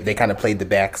 They kind of played the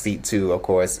backseat to, of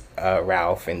course,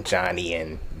 Ralph and Johnny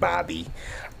and Bobby,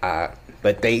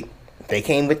 but they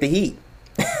came with the heat.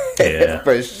 Yeah.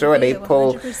 For sure. They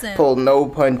 100%. pulled no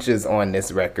punches on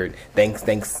this record. Thank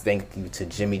you to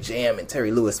Jimmy Jam and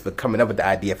Terry Lewis for coming up with the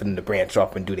idea for them to branch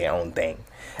off and do their own thing.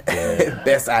 Yeah.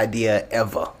 Best idea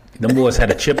ever. Them boys had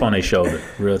a chip on their shoulder.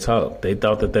 Real talk. They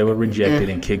thought that they were rejected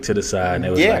and kicked to the side, and they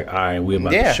was like, all right, we're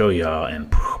about to show y'all.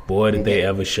 And boy, did they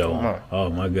ever show them. Oh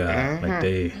my God. Like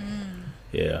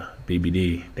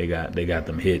BBD, they got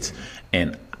them hits.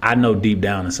 And I know deep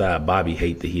down inside Bobby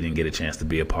hate that he didn't get a chance to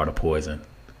be a part of Poison.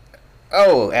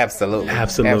 Oh, absolutely.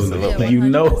 Yeah, you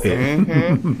know it.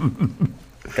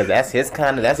 Because that's his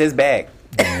bag.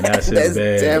 Man, that's his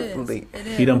bag. Definitely.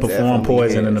 He done performed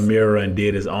Poison in the mirror and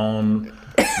did his own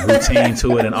routine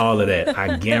to it and all of that.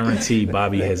 I guarantee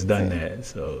Bobby has done that.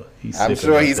 So I'm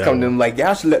sure he's come to them like,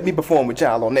 y'all should let me perform with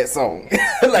y'all on that song.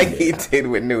 Like he did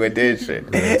with New Edition.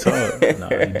 Real talk. No,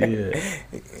 he did.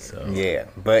 So. Yeah,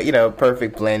 but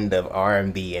perfect blend of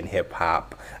R&B and hip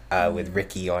hop with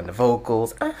Ricky on the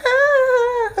vocals.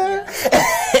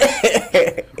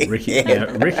 Ricky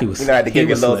was. I had to give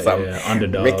you a little something.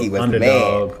 Underdog. Ricky was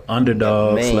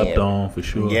Underdog man. slept on for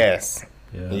sure. Yes.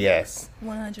 Yeah. Yes.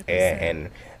 100%. And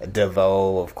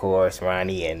DeVoe, of course,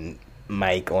 Ronnie and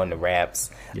Mike on the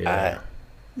raps. Yeah.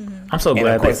 I'm so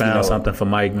glad they found something for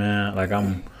Mike, man. Like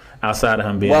I'm outside of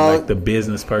him being like the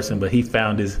business person, but he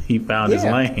found his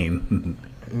lane.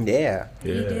 Yeah.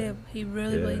 He did. He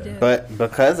really did. But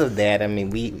because of that,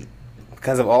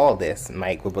 because of all this,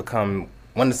 Mike will become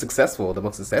the most successful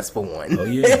one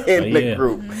in the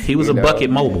group. He was a bucket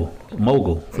mogul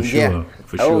for sure. Yeah.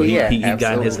 For sure. Yeah, he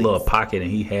got in his little pocket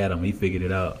and he had him. He figured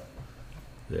it out.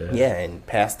 Yeah, and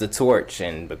passed the torch,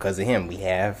 and because of him, we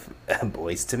have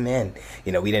Boys to Men.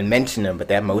 We didn't mention them, but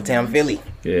that Motown Philly.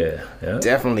 Yeah.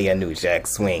 Definitely a New Jack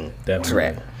Swing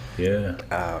track. Yeah.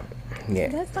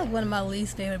 That's like one of my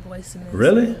least favorite Boys to Men.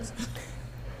 Really?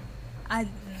 I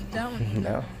don't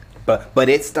know. But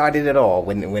it started it all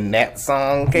when that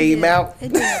song came out.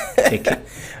 It did.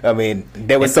 I mean,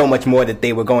 there was so much more that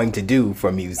they were going to do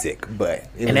for music, but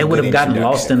they would have gotten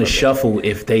lost in the shuffle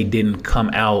if they didn't come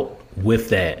out with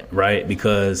that, right?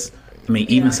 Because I mean,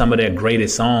 even some of their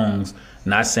greatest songs.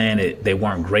 Not saying that they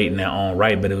weren't great in their own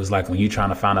right, but it was like when you're trying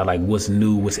to find out like what's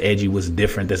new, what's edgy, what's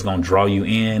different that's gonna draw you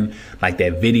in. Like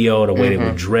that video, the way they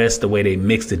were dressed, the way they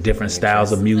mixed the different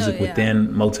styles of music within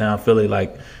Motown Philly.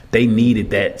 Like they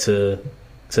needed that to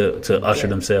usher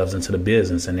themselves into the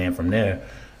business, and then from there,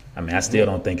 I mean, I still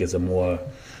don't think it's a more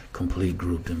complete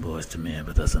group than Boyz II Men,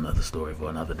 but that's another story for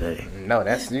another day. No,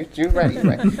 that's you're right.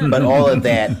 But all of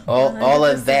that, all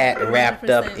of that wrapped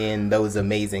up in those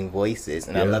amazing voices,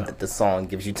 and I love that the song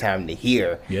gives you time to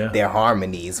hear their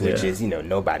harmonies, which is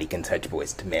nobody can touch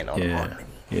Boyz II Men on harmony.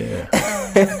 Yeah.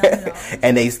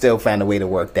 And they still found a way to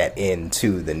work that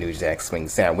into the New Jack Swing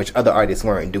sound, which other artists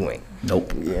weren't doing.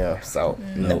 Nope. Yeah. So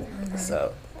nope.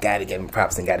 So gotta give him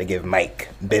props, and gotta give Mike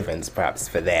Bivens props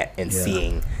for that, and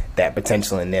seeing that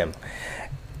potential in them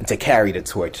to carry the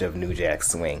torch of New Jack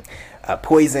Swing.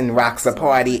 Poison rocks a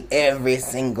party every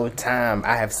single time.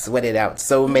 I have sweated out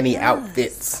so many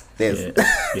outfits. There's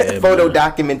photo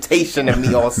documentation of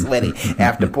me all sweaty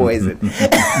after Poison.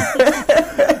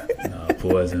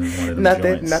 Poison is one of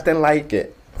them nothing like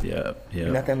it. Yeah.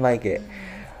 Nothing like it.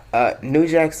 New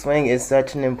Jack Swing is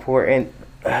such an important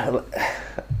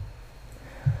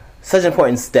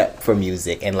step for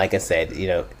music, and like I said,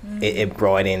 it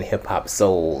brought in hip hop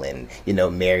soul, and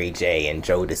Mary J and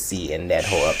Jodeci and that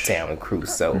whole Uptown crew.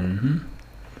 So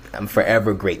I'm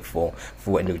forever grateful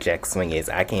for what New Jack Swing is.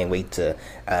 I can't wait to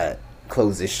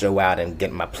close this show out and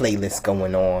get my playlist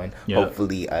going on.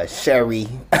 Hopefully Sherry,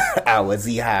 our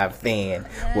Z-Hive fan,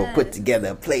 will put together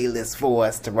a playlist for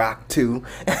us to rock to.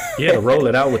 Roll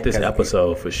it out with this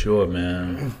episode for sure,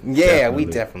 man. We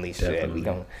definitely should. We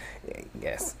gonna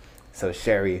yes. So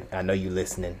Sherry, I know you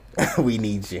listening. We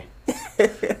need you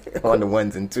on the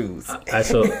ones and twos.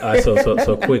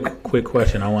 So quick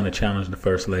question. I want to challenge the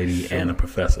First Lady and the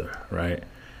Professor, right?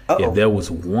 If there was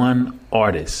one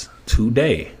artist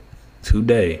today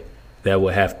that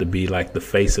would have to be like the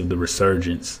face of the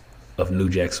resurgence of New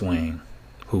Jack Swing,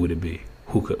 who would it be?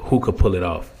 Who could pull it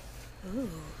off?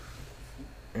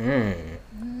 It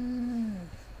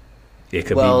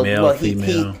could be male,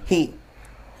 female.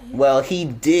 He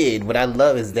did. What I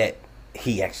love is that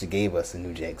he actually gave us a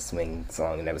New Jack Swing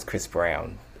song, and that was Chris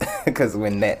Brown. Because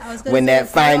when that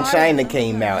Fine China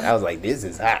came out, I was like, "This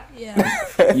is hot."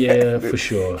 Yeah, for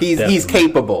sure. He's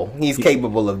capable. He's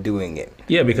capable of doing it.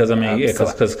 Yeah, because I mean,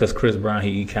 because Chris Brown,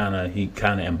 he kind of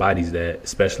embodies that,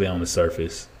 especially on the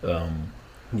surface.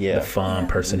 The fun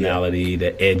personality,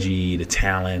 the edgy, the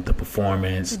talent, the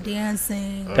performance, the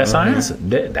dancing. That's our answer.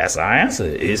 That's our answer.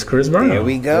 It's Chris Brown. There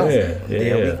we go.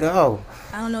 There we go.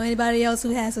 I don't know anybody else who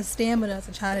has the stamina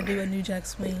to try to do a New Jack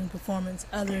Swing performance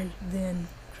other than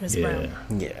Chris Brown.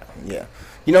 Yeah.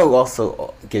 Who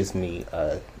also gives me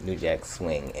New Jack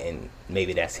Swing, and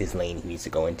maybe that's his lane he needs to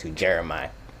go into, Jeremiah.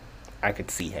 I could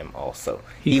see him also.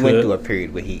 He went through a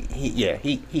period where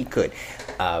he could.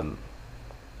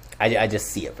 I just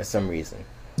see it for some reason.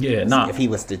 If he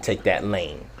was to take that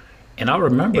lane. And I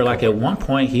remember, like, at one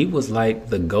point, he was, like,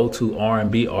 the go-to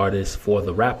R&B artist for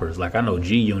the rappers. Like, I know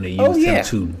G-Unit used him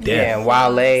to death. Yeah, and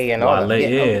Wale and all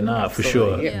that. For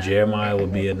sure. Jeremiah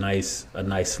would be a nice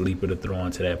sleeper to throw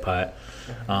into that pot.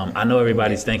 I know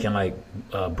everybody's thinking, like,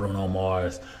 Bruno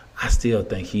Mars. I still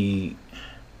think he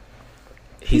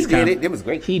did it. It was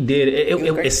great. He did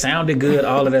it. It sounded good.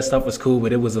 All of that stuff was cool,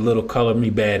 but it was a little color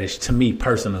me baddish to me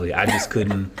personally. I just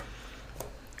couldn't.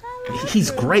 He's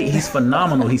great. He's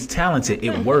phenomenal. He's talented.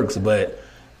 It works, but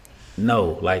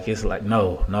no, like it's like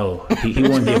no. He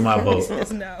wouldn't get my vote.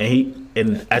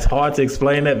 And it's hard to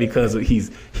explain that because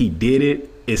he did it.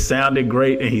 It sounded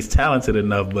great, and he's talented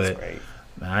enough, but.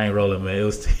 I ain't rolling, man. It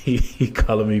was he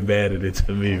colored me bad at it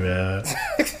to me, man.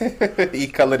 He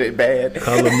colored it bad.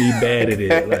 Colored me bad at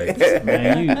it, like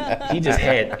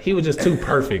man. He was just too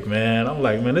perfect, man. I'm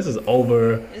like, man, this is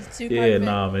over. It's too perfect.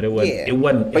 Man. It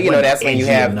wasn't. But that's when you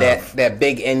have that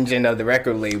big engine of the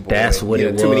record label. That's what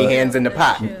it was. Too many hands in the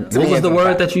pot. What was the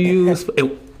word that you used?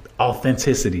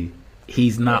 Authenticity.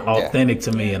 He's not authentic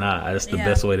to me, and that's the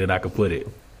best way that I could put it.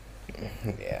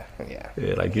 Yeah.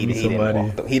 Like give me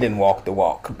somebody. He didn't walk the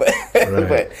walk, but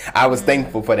but I was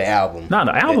thankful for the album. No,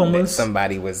 the album was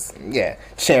somebody was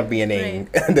championing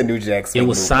the New Jack Swing. It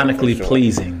was sonically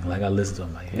pleasing. Like I listened to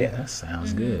him, like that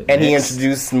sounds good. And he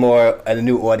introduced a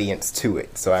new audience to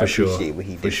it. So I appreciate what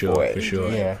he did for it. For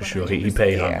sure. He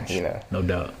paid homage. No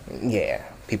doubt. Yeah.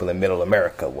 People in Middle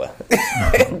America were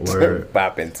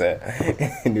bopping to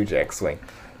New Jack Swing.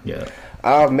 Yeah.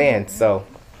 Oh man, so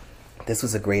this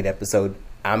was a great episode.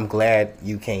 I'm glad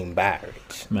you came by,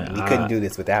 Rich. Man, we couldn't do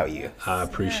this without you. I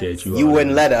appreciate you. You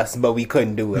wouldn't let us, but we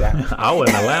couldn't do it without you. I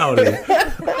wasn't allowed it.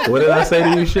 What did I say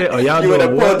to you, shit? Oh, y'all You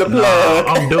doing what? the plug.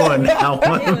 Nah, I'm doing now.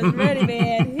 He was ready,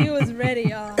 man. He was ready,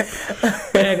 y'all.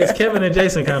 Man, because Kevin and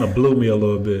Jason kind of blew me a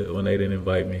little bit when they didn't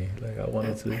invite me like I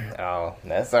wanted to. Oh,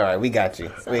 that's all right. We got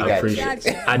you. We I got appreciate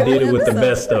you. it. I did it with the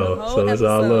best, though, so it's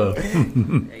all love.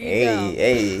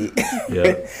 Hey.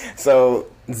 Yeah. So,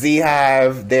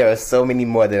 Z-Hive, there are so many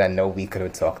more that I know we could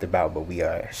have talked about, but we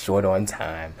are short on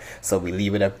time. So we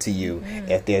leave it up to you.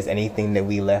 If there's anything that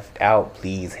we left out,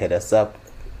 please hit us up.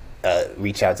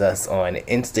 Reach out to us on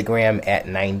Instagram at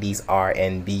 90s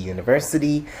RNB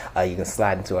University. You can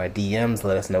slide into our DMs,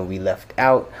 let us know we left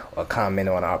out, or comment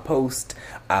on our post.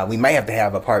 We might have to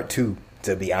have a part 2,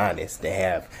 to be honest, to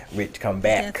have Rich come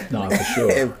back. No, for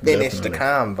sure. And finish Definitely. the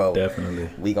convo. Definitely.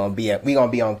 We gonna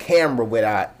be on camera with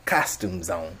our costumes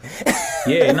on.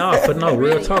 Yeah,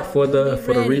 real talk for the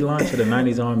relaunch of the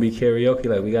 90s R&B karaoke.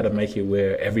 Like, we got to make it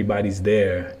where everybody's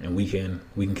there, and we can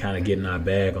kind of get in our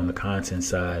bag on the content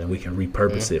side, and we can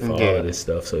repurpose it for all of this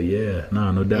stuff. So yeah,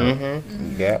 no doubt.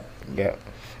 Yep.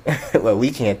 Well,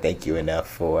 we can't thank you enough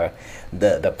for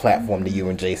the platform that you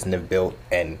and Jason have built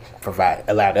and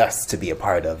allowed us to be a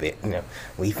part of it. You know,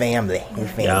 we family.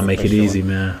 Y'all make it easy,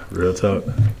 man. Real talk.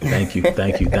 Thank you.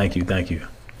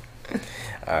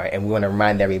 All right, and we want to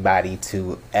remind everybody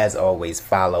to, as always,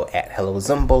 follow at Hello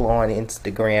Zumble on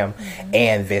Instagram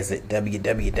and visit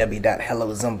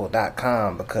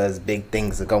www.hellozumble.com because big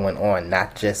things are going on,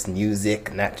 not just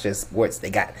music, not just sports. They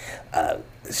got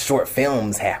short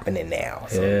films happening now.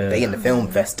 So they in the film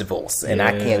festivals, and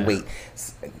I can't wait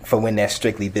for when that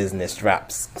Strictly Business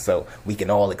drops so we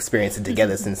can all experience it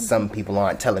together since some people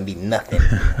aren't telling me nothing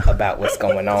about what's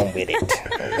going on with it.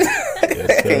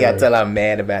 Can y'all tell I'm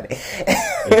mad about it?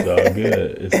 It's all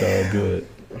good.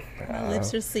 My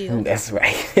lips are sealed. That's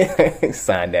right.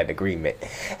 Sign that agreement.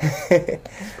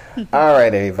 All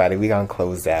right, everybody, we're going to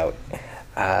close out.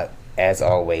 As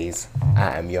always,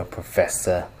 I am your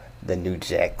professor, the New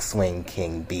Jack Swing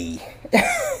King B.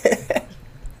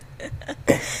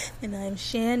 And I'm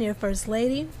Shan, your first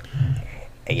lady.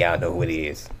 And y'all know who it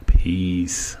is.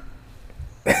 Peace.